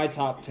my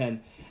top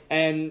 10.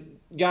 And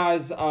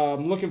guys,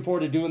 I'm looking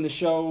forward to doing the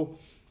show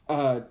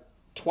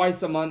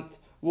twice a month.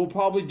 We'll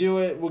probably do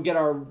it. We'll get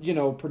our,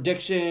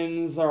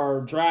 predictions,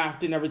 our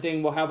draft and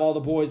everything. We'll have all the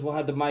boys. We'll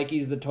have the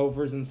Mikeys, the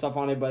Tophers and stuff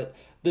on it. But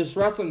this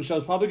wrestling show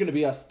is probably going to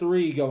be us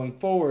 3 going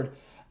forward.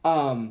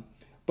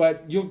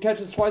 But you'll catch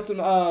us twice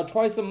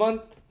a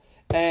month.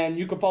 And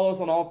you can follow us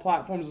on all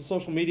platforms of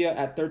social media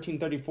at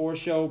 1334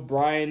 Show.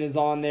 Brian is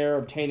on there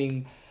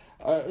obtaining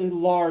a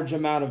large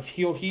amount of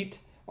heel heat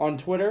on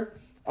Twitter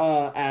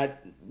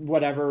at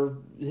whatever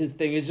his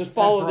thing is. Just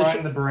follow the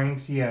show. The Brain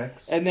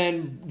TX. And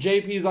then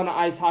JP's on the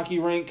ice hockey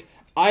rink.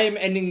 I am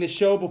ending the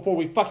show before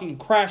we fucking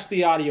crash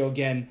the audio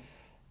again.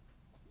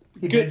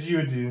 He bids you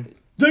adieu.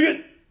 Dig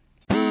it!